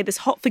 I would say this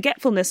hop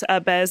forgetfulness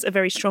bears a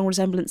very strong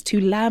resemblance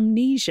to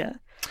lambnesia.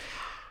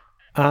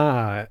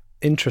 Ah,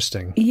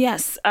 interesting.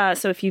 Yes.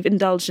 So if you've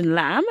indulged in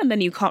lamb and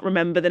then you can't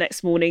remember the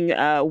next morning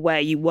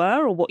where you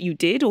were or what you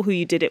did or who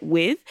you did it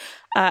with,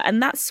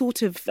 and that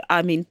sort of,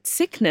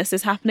 sickness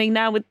is happening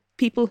now with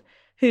people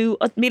who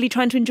are merely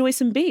trying to enjoy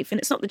some beef. And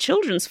it's not the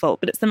children's fault,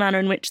 but it's the manner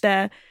in which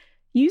they're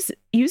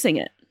using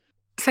it.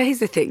 So here's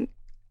the thing.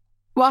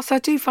 Whilst I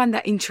do find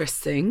that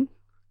interesting,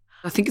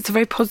 I think it's a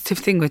very positive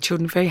thing where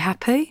children are very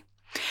happy.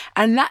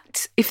 And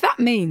that, if that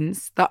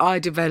means that I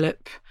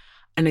develop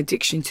an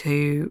addiction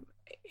to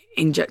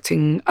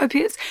injecting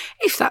opiates,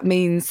 if that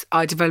means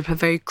I develop a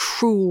very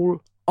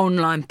cruel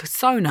online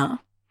persona,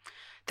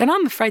 then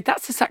I'm afraid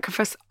that's a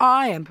sacrifice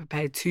I am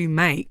prepared to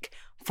make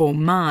for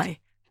my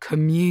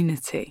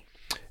community.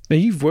 Now,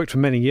 you've worked for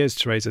many years,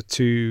 Teresa,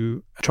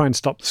 to try and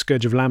stop the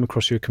scourge of lamb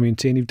across your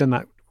community, and you've done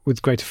that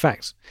with great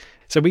effect.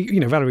 So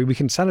Valerie, we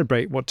can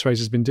celebrate what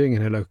Teresa's been doing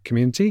in her local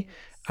community.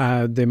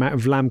 The amount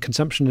of lamb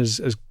consumption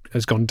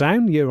has gone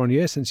down year on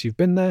year since you've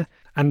been there.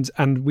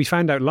 And we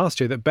found out last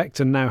year that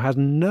Beckton now has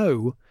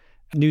no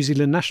New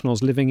Zealand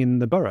nationals living in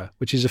the borough,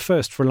 which is a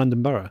first for a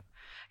London borough.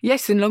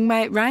 Yes, and long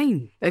may it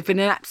rain. They've been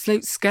an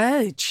absolute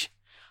scourge.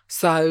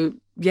 So,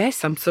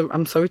 yes, I'm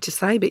sorry to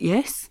say, but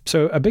yes.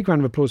 So a big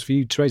round of applause for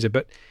you, Teresa.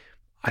 But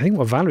I think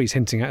what Valerie's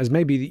hinting at is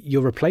maybe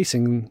you're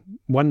replacing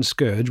one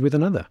scourge with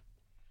another.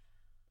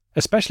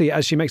 Especially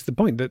as she makes the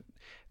point that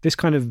this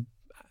kind of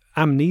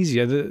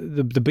amnesia,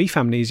 the beef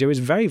amnesia, is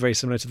very, very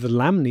similar to the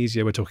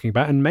lambnesia we're talking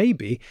about. And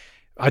maybe,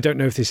 I don't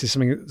know if this is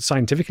something that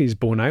scientifically is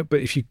borne out,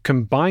 but if you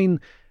combine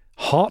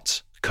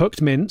hot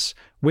cooked mince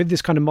with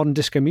this kind of modern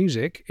disco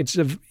music,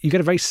 you get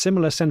a very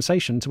similar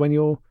sensation to when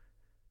you're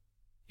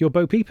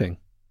bo peeping.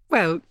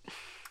 Well,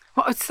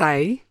 what I'd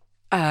say,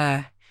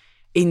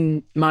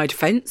 in my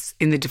defence,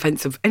 in the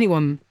defence of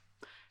anyone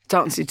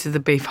dancing to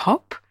the beef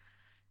hop,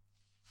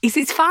 is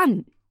it's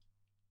fun.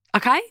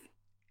 Okay?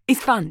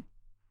 It's fun.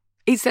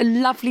 It's a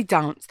lovely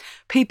dance.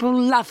 People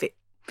love it.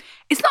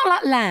 It's not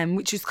like lamb,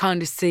 which is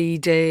kind of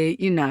seedy,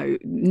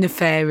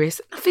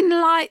 nefarious. Nothing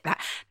like that.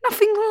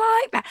 Nothing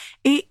like that.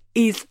 It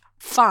is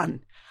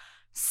fun.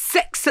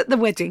 Sex at the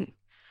wedding.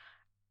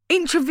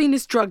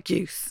 Intravenous drug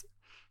use.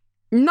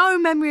 No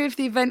memory of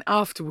the event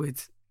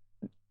afterwards.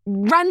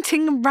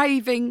 Ranting and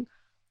raving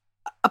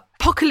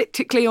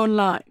apocalyptically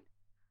online.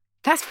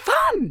 That's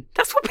fun.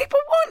 That's what people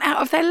want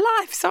out of their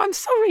life. So I'm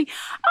sorry,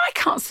 I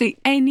can't see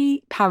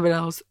any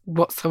parallels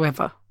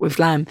whatsoever with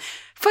lamb.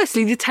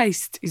 Firstly, the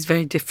taste is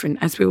very different,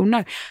 as we all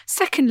know.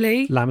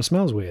 Secondly, lamb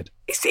smells weird.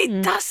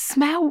 It does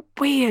smell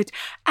weird.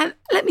 And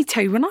let me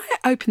tell you, when I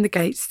open the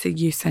gates to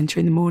youth centre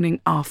in the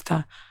morning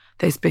after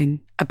there's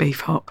been a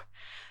beef hop,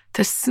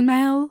 the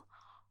smell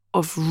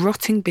of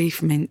rotting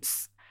beef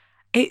mince,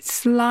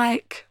 it's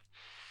like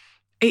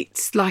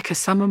a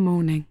summer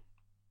morning.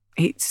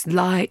 It's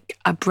like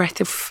a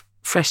breath of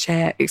fresh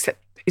air,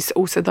 except it's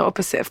also the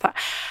opposite of that.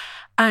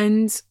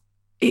 And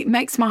it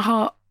makes my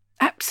heart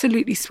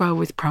absolutely swell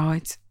with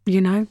pride,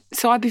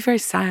 So I'd be very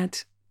sad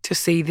to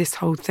see this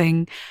whole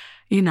thing,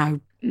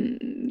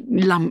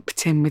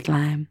 lumped in with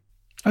lamb.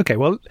 Okay,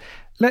 well,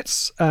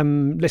 let's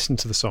listen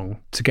to the song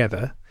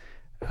together.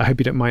 I hope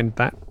you don't mind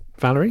that,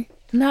 Valerie.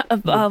 No,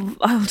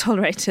 I'll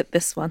tolerate it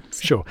this one.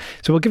 So. Sure.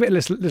 So we'll give it a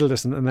little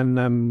listen, and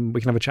then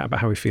we can have a chat about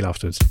how we feel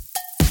afterwards.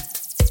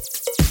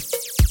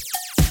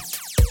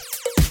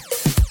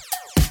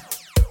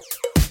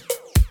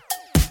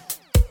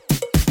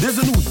 There's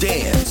a new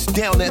dance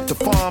down at the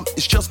farm.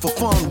 It's just for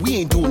fun. We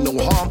ain't doing no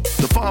harm.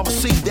 The farmers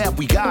say that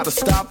we gotta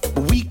stop,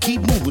 but we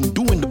keep moving,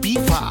 doing the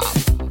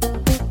B5.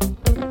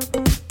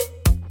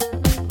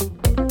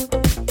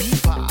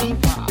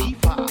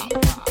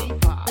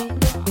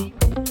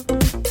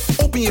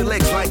 Open your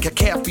legs like a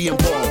calf being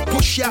born.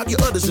 Push out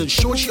your udders and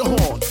short your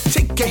horn.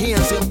 Take your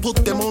hands and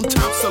put them on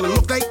top so they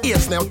look like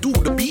ears. Now do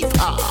the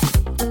B5.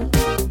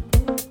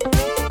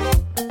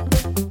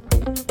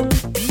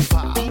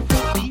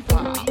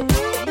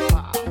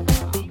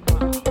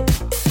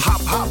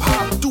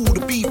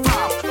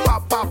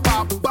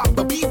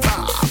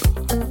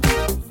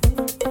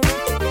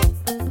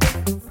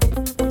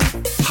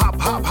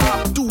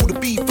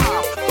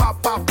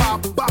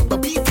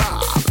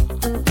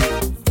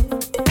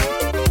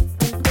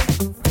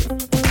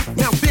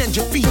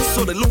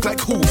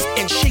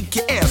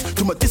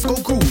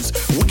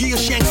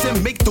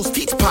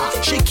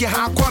 Your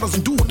high quarters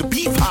and do the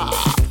B5.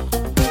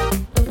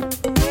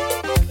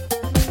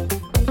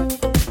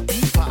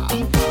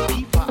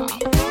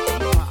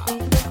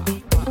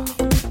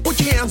 Put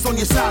your hands on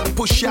your side and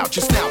push out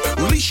your snout.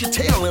 Release your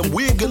tail and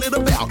wiggle it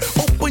about.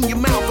 Open your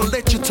mouth and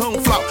let your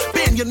tongue flout.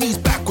 Bend your knees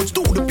backwards,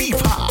 do the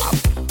B5.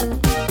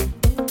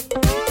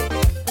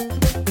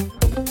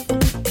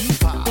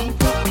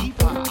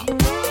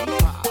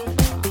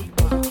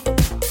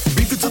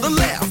 Beef it to the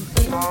left.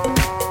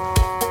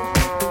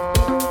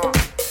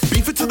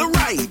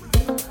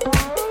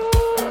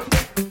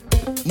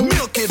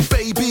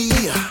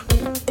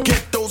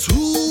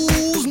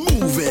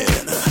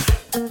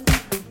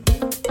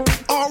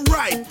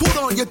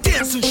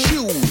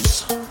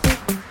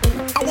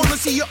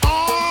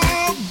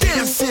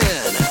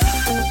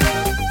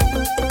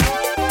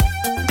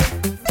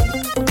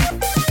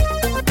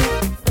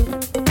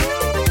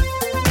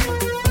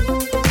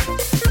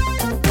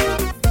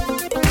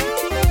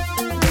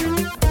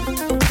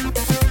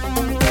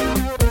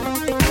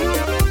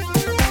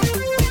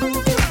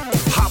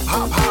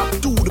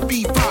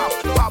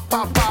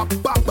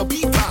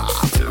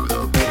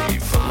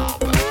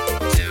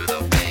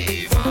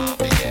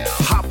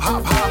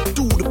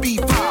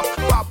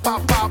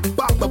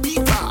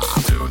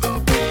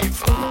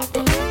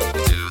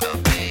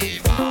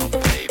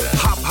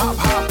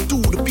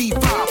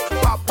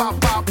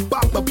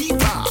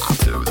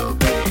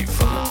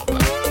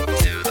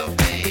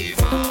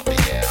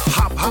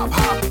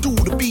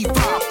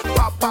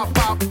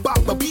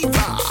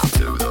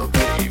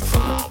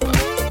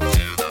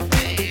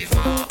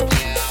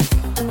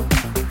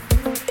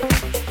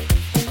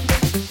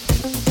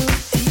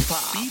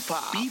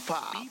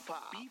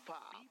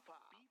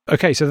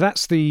 Okay, so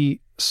that's the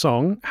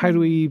song. How do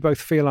we both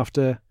feel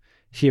after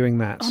hearing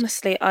that?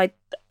 Honestly, I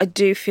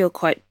feel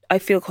quite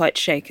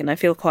shaken. I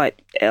feel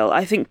quite ill.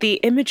 I think the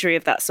imagery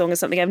of that song is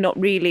something I've not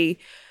really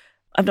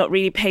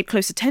paid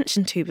close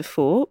attention to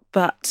before,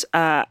 but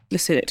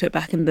listening to it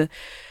back in the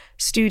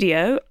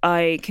studio,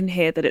 I can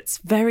hear that it's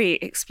very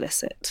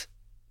explicit.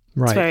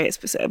 Right. It's very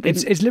explicit.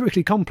 It's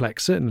lyrically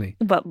complex, certainly.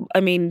 But,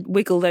 I mean,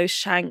 wiggle those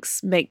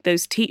shanks, make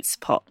those teats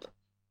pop.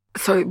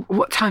 So,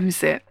 what time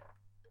is it?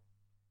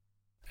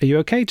 Are you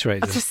okay,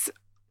 Teresa?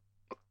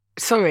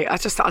 I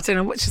don't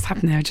know what just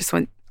happened there. I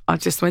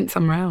just went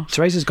somewhere else.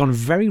 Teresa's gone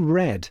very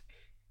red.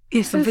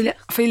 Yes, I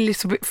feel a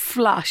little bit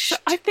flushed.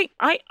 I think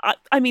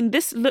I mean,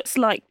 this looks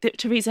like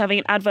Teresa having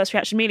an adverse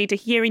reaction merely to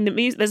hearing the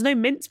music. There's no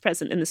mints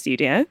present in the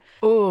studio.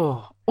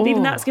 And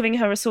even that's giving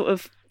her a sort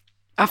of.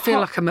 I feel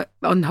like I'm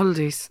on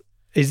holidays.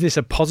 Is this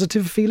a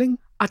positive feeling?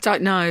 I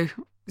don't know.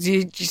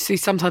 You see,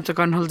 sometimes I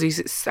go on holidays.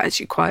 It's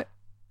actually quite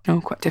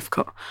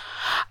difficult.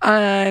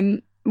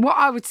 What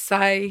I would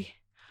say.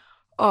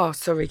 Oh,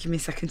 sorry. Give me a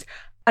second.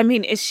 I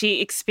mean, is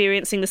she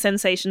experiencing the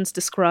sensations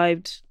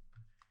described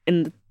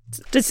in the...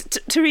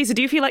 Teresa,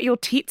 do you feel like your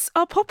teats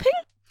are popping?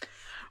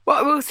 What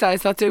I will say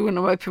is I do want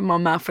to open my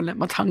mouth and let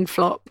my tongue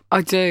flop.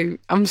 I do.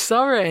 I'm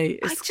sorry.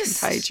 It's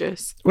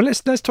contagious. Well,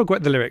 let's talk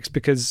about the lyrics,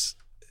 because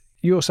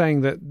you're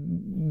saying that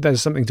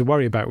there's something to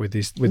worry about with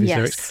these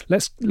lyrics.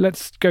 Let's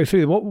go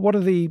through them. What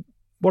are the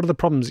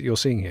problems that you're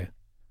seeing here?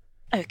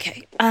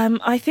 Okay.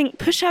 I think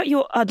push out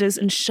your udders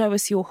and show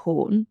us your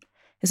horn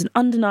is an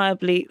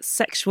undeniably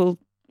sexual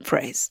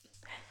phrase.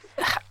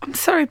 I'm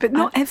sorry, but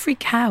not every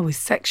cow is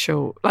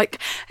sexual. Like,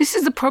 this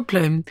is the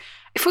problem.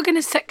 If we're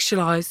going to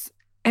sexualise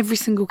every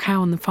single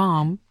cow on the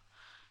farm,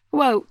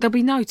 well, there'll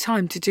be no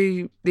time to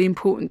do the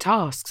important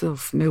tasks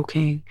of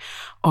milking,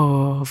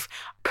 of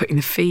putting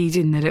the feed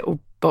in the little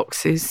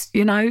boxes.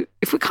 You know,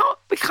 if we can't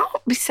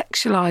be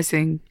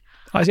sexualising.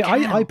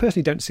 I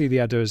personally don't see the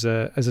udder as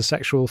a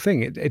sexual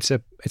thing. It's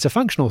a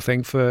functional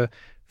thing for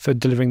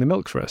delivering the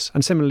milk for us.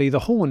 And similarly, the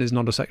horn is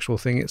not a sexual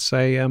thing. It's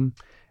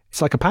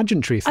like a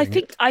pageantry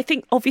thing. I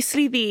think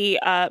obviously the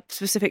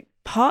specific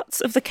parts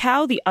of the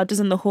cow, the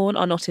udders and the horn,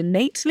 are not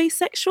innately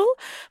sexual,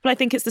 but I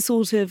think it's the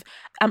sort of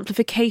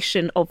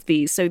amplification of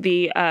these. So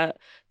the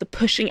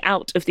pushing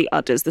out of the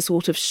udders, the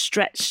sort of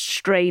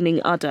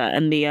straining udder,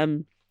 and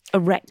the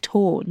erect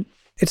horn.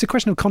 It's a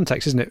question of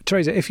context, isn't it?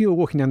 Teresa, if you were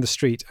walking down the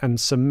street and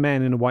some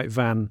men in a white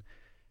van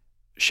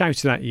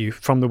shouted at you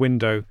from the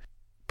window,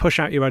 push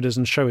out your udders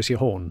and show us your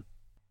horn.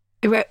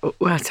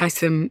 Well,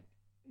 Tyson,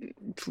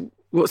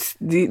 what's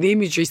the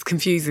imagery is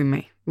confusing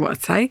me, what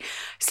I'd say.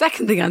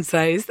 Second thing I'd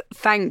say is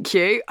thank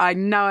you. I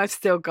know I've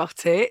still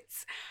got it.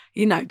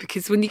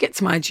 Because when you get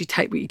to marriage, you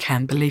take what you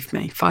can, believe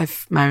me.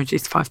 5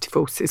 marriages, 5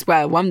 divorces.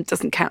 Well, one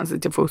doesn't count as a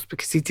divorce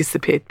because he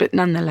disappeared, but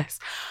nonetheless.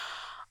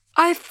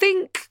 I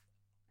think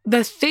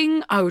the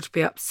thing I would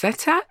be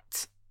upset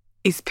at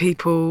is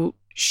people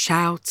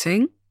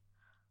shouting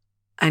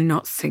and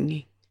not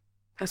singing.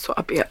 That's what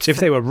I'd be upset. So if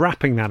they were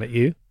rapping that at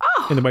you,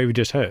 in the way we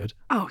just heard.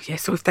 Oh,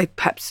 yes. Or if they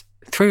perhaps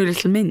threw a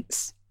little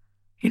mince,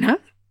 If you're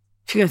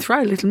going to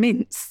throw a little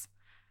mince,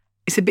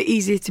 it's a bit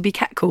easier to be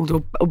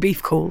catcalled or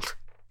beef called.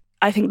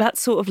 I think that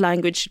sort of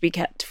language should be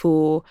kept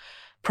for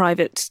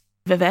private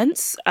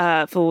events,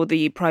 for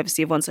the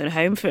privacy of one's own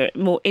home, for a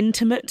more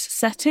intimate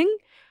setting.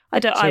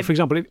 For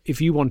example,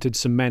 if you wanted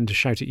some men to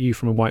shout at you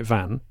from a white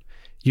van,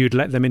 you'd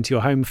let them into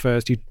your home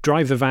first. You'd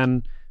drive the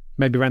van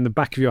maybe around the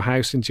back of your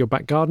house into your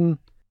back garden.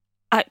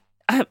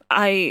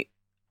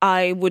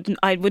 I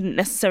wouldn't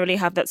necessarily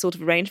have that sort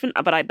of arrangement,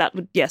 but that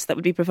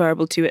would be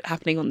preferable to it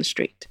happening on the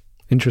street.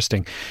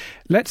 Interesting.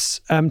 Let's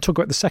talk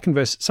about the second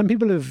verse. Some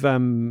people have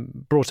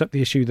brought up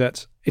the issue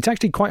that it's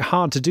actually quite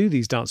hard to do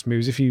these dance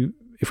moves if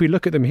we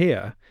look at them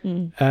here.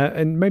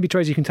 And maybe,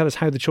 Teresa, you can tell us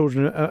how the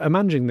children are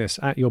managing this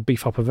at your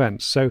Beef Hop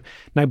events. So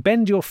now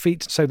bend your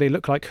feet so they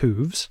look like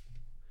hooves.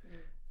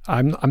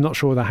 I'm not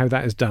sure how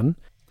that is done.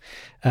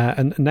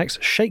 And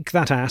next, shake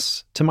that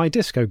ass to my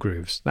disco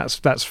grooves.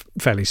 That's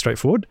fairly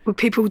straightforward. Well,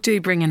 people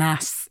do bring an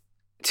ass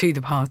to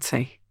the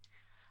party.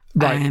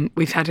 Right.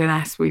 We've had an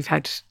ass, we've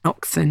had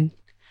oxen.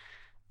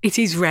 It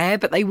is rare,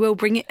 but they will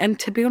bring it. And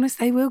to be honest,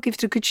 they will give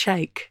it a good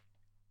shake.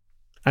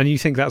 And you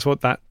think that's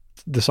what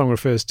the song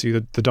refers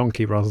to, the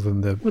donkey rather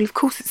than the... Well, of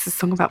course, it's a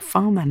song about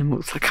farm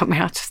animals.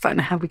 I just don't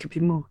know how we could be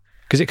more.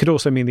 Because it could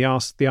also mean the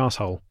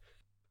arsehole.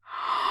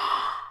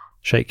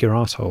 Shake your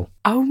arsehole.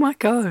 Oh, my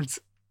God.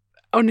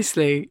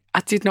 Honestly, I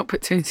did not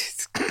put 2 and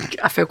 2.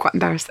 I feel quite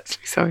embarrassed,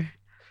 actually. Sorry.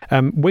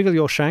 Wiggle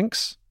your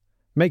shanks.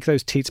 Make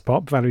those teats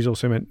pop. Valerie's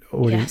also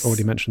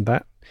already mentioned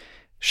that.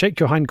 Shake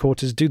your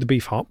hindquarters. Do the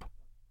beef hop.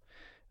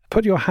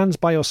 Put your hands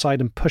by your side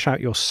and push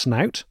out your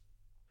snout.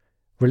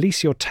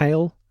 Release your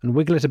tail and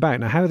wiggle it about.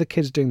 Now, how are the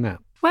kids doing that?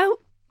 Well,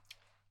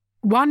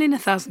 1 in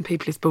 1,000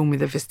 people is born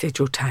with a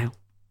vestigial tail.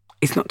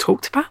 It's not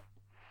talked about.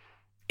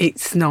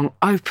 It's not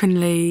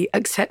openly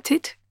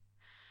accepted.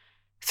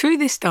 Through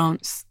this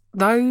dance,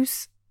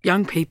 those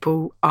young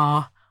people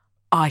are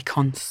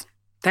icons.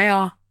 They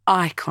are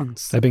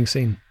icons. They're being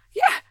seen.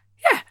 Yeah.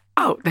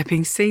 Oh, they're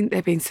being seen,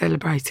 they're being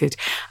celebrated.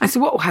 And so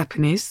what will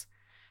happen is,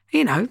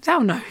 they'll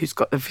know who's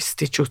got the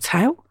vestigial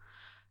tail.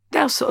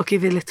 They'll sort of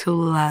give a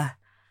little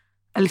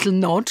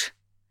nod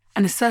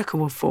and a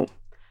circle will form.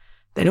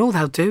 Then all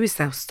they'll do is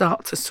they'll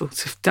start to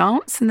sort of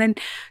dance, and then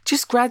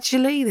just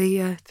gradually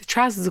the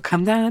trousers will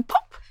come down and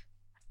pop,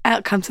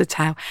 out comes the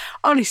tail.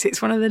 Honestly,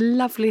 it's one of the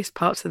loveliest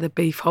parts of the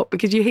Beef Hop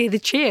because you hear the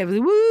cheer,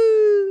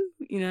 woo,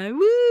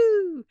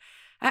 woo.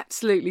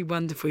 Absolutely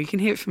wonderful. You can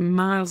hear it from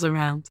miles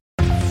around.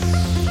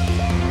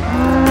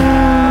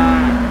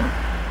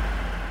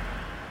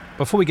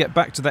 Before we get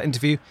back to that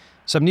interview,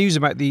 some news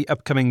about the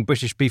upcoming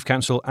British Beef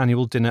Council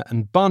annual dinner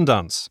and barn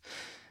dance.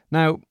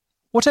 Now,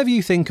 whatever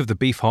you think of the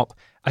Beef Hop,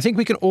 I think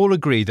we can all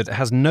agree that it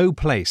has no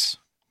place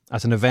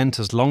at an event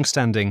as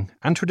long-standing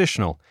and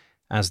traditional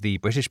as the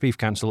British Beef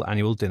Council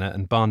annual dinner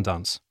and barn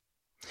dance.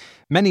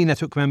 Many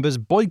network members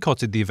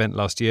boycotted the event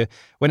last year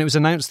when it was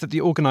announced that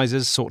the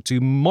organisers sought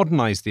to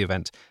modernise the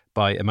event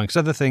by, amongst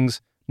other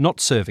things, not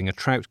serving a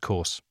trout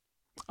course.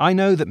 I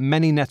know that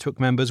many network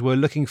members were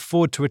looking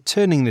forward to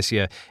returning this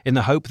year in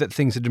the hope that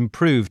things had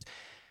improved.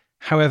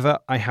 However,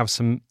 I have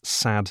some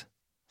sad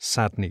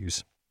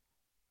news.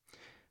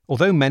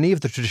 Although many of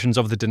the traditions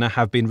of the dinner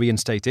have been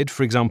reinstated,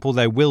 for example,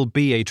 there will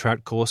be a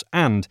trout course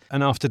and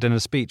an after-dinner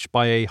speech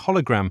by a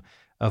hologram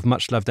of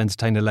much-loved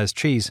entertainer Les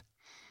Cheese,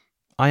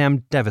 I am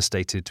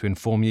devastated to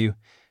inform you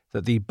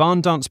that the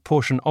barn dance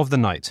portion of the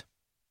night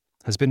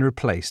has been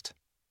replaced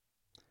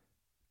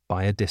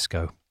by a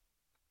disco.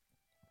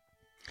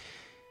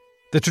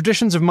 The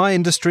traditions of my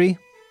industry,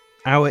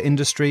 our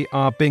industry,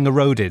 are being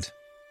eroded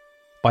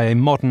by a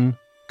modern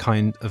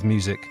kind of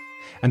music.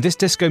 And this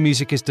disco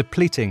music is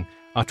depleting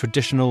our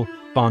traditional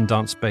barn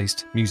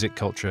dance-based music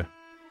culture.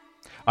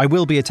 I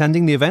will be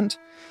attending the event.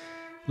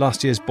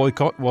 Last year's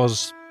boycott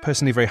was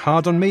personally very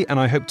hard on me, and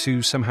I hope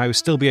to somehow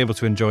still be able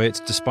to enjoy it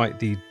despite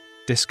the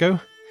disco.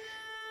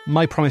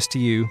 My promise to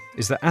you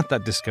is that at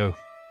that disco,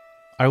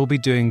 I will be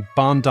doing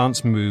barn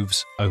dance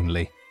moves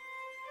only.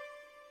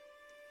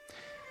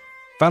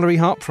 Valerie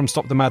Harp from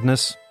Stop the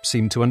Madness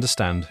seemed to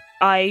understand.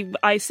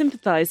 I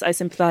sympathise. I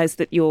sympathise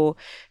that your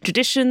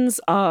traditions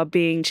are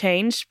being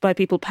changed by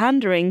people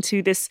pandering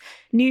to this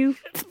new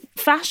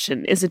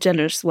fashion, is a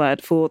generous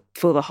word for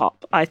the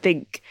hop. I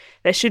think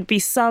there should be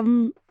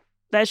some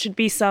drive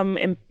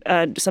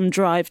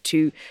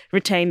to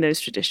retain those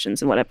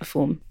traditions in whatever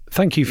form.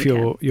 Thank you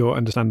for your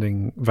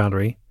understanding,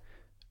 Valerie.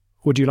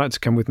 Would you like to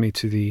come with me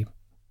to the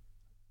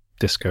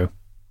disco?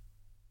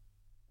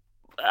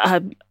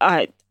 Just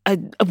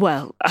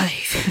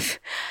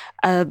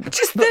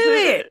do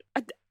it.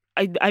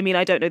 I mean,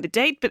 I don't know the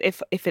date, but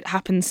if it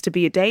happens to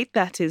be a date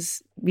that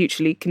is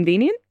mutually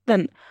convenient,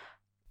 then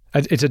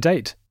It's a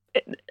date.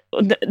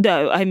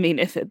 No, I mean,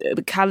 if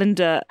the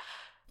calendar.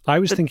 I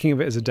was thinking of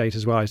it as a date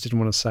as well. I just didn't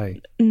want to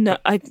say. No,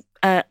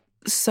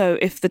 so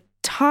if the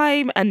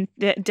time and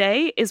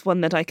day is one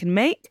that I can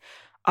make,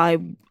 I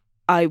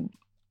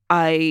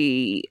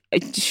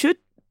should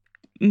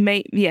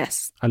make.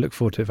 Yes. I look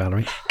forward to it,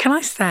 Valerie. Can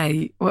I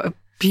say what a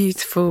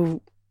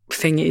beautiful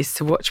thing it is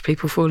to watch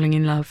people falling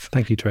in love?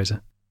 Thank you,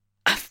 Teresa.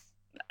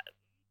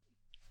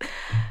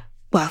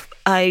 Well,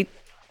 I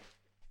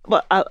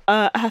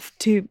have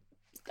to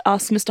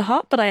ask Mr.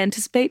 Hart, but I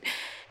anticipate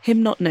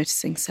him not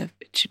noticing, so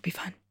it should be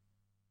fine.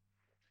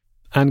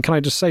 And can I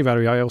just say,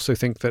 Valerie, I also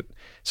think that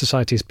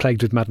society is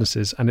plagued with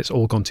madnesses, and it's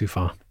all gone too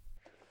far.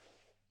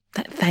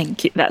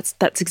 Thank you. That's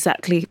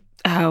exactly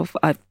how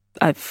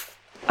I've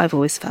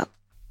always felt.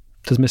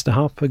 Does Mr.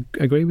 Harp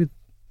agree with?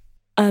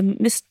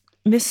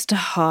 Mr.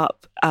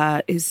 Harp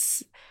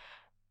is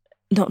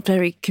not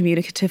very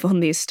communicative on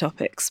these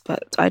topics,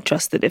 but I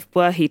trust that if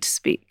were he to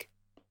speak,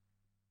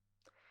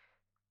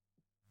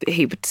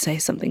 he would say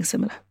something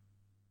similar.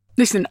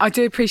 Listen, I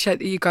do appreciate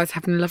that you guys are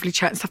having a lovely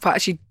chat and stuff. I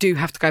actually do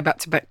have to go back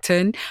to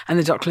Beckton, and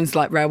the Docklands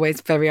Light Railway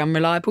is very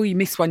unreliable. You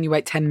miss one, you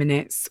wait 10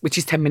 minutes, which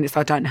is 10 minutes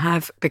I don't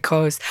have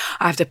because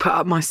I have to put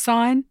up my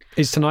sign.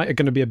 Is tonight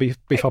going to be a beef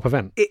hop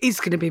event? It is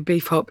going to be a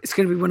beef hop. It's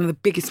going to be one of the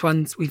biggest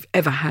ones we've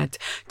ever had.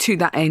 To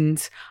that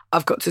end,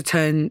 I've got to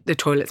turn the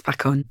toilets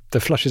back on. The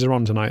flushes are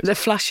on tonight. The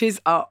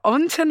flushes are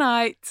on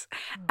tonight,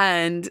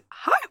 and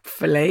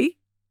hopefully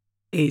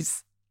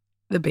is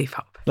the beef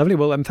hop. Lovely.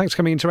 Well, thanks for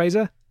coming in,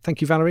 Teresa.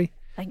 Thank you, Valerie.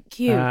 Thank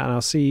you. And I'll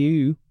see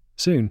you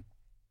soon.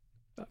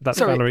 That's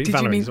Sorry, Valerie. did you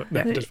Valerie. mean-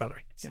 Yeah, just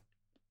Valerie. Yeah.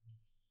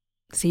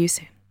 See you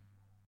soon.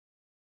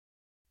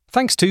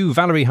 Thanks to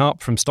Valerie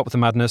Harp from Stop the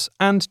Madness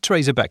and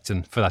Teresa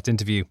Beckton for that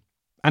interview.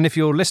 And if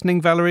you're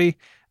listening, Valerie,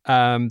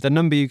 the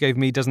number you gave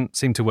me doesn't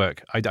seem to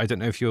work. I don't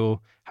know if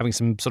you're having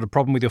some sort of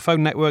problem with your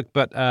phone network,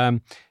 but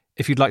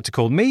if you'd like to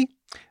call me,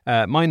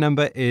 my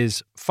number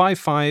is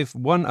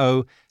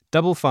 5510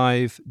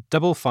 55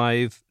 55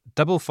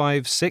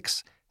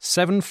 556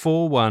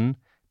 741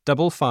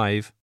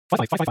 55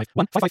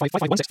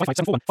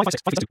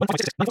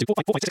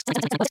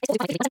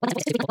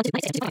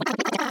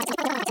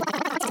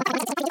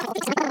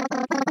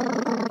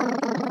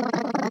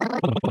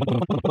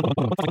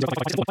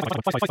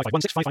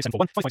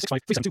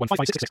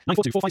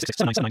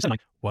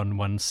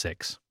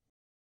 116.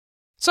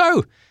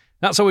 So,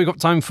 that's all we've got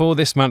time for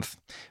this month.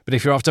 But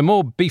if you're after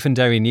more beef and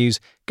dairy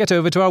news, get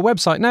over to our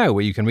website now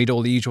where you can read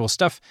all the usual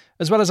stuff,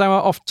 as well as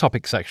our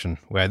off-topic section,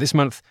 where this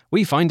month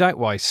we find out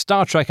why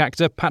Star Trek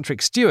actor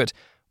Patrick Stewart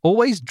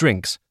always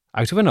drinks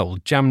out of an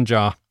old jam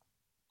jar.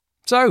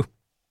 So,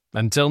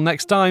 until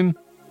next time,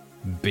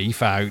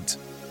 beef out.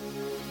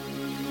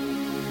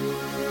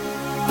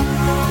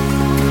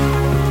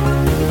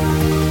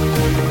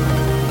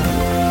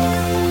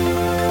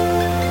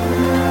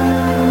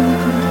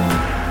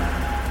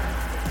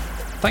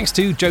 Thanks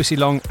to Josie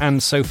Long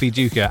and Sophie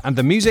Duker, and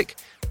the music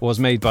was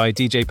made by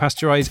DJ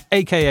Pasteurize,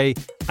 aka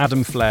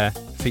Adam Flair,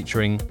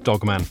 featuring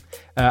Dogman.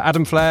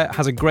 Adam Flair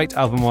has a great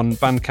album on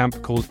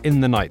Bandcamp called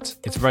In the Night.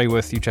 It's very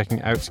worth you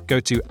checking out. Go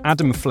to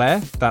Adam Flair,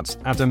 that's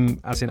Adam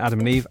as in Adam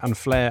and Eve, and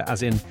Flair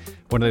as in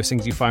one of those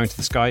things you fire into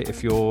the sky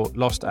if you're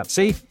lost at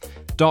sea,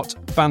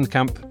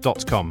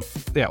 .bandcamp.com.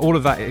 Yeah, all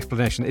of that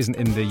explanation isn't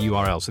in the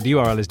URL, so the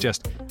URL is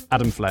just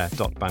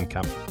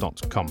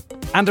adamflair.bandcamp.com.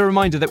 And a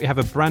reminder that we have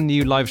a brand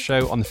new live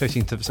show on the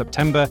 15th of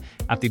September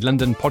at the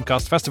London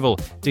Podcast Festival.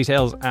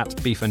 Details at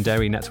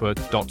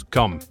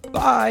beefanddairynetwork.com.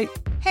 Bye!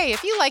 Hey,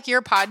 if you like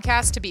your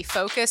podcast to be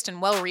focused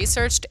and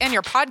well-researched, and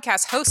your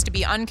podcast host to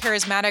be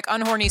uncharismatic,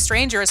 unhorny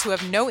strangers who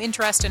have no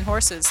interest in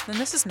horses, then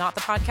this is not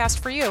the podcast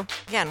for you.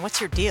 Yeah, and what's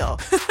your deal?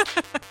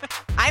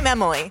 I'm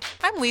Emily.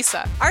 I'm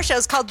Lisa. Our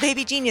show's called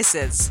Baby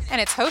Geniuses.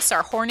 And its hosts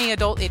are horny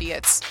adult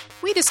idiots.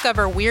 We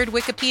discover weird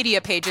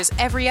Wikipedia pages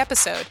every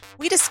episode.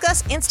 We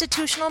discuss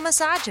institutional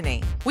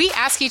misogyny. We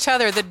ask each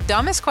other the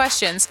dumbest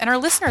questions, and our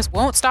listeners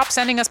won't stop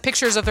sending us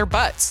pictures of their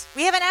butts.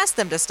 We haven't asked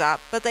them to stop,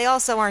 but they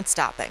also aren't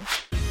stopping.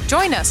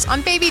 Join us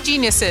on Baby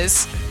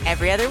Geniuses.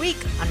 Every other week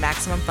on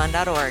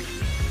MaximumFun.org.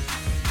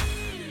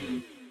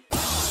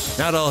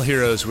 Not all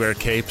heroes wear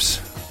capes.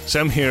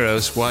 Some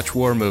heroes watch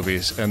war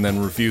movies and then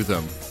review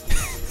them.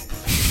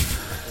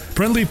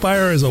 Friendly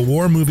Fire is a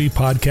war movie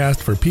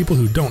podcast for people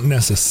who don't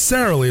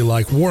necessarily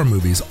like war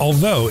movies,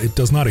 although it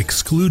does not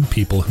exclude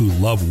people who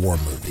love war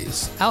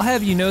movies. I'll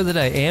have you know that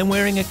I am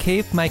wearing a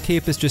cape. My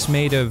cape is just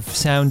made of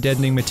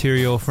sound-deadening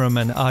material from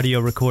an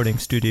audio recording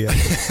studio.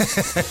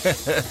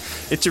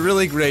 It's a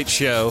really great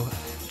show.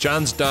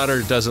 John's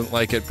daughter doesn't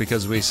like it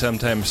because we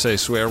sometimes say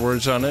swear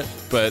words on it,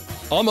 but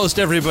almost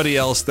everybody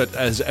else that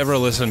has ever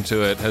listened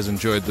to it has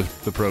enjoyed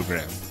the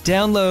program.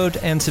 Download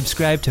and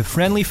subscribe to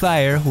Friendly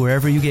Fire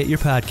wherever you get your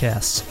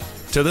podcasts.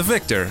 To the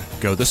victor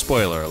go the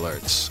spoiler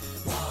alerts.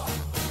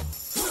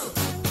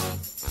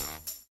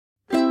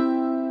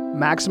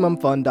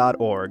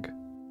 MaximumFun.org.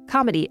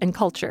 Comedy and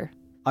culture.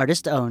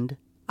 Artist owned.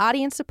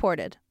 Audience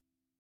supported.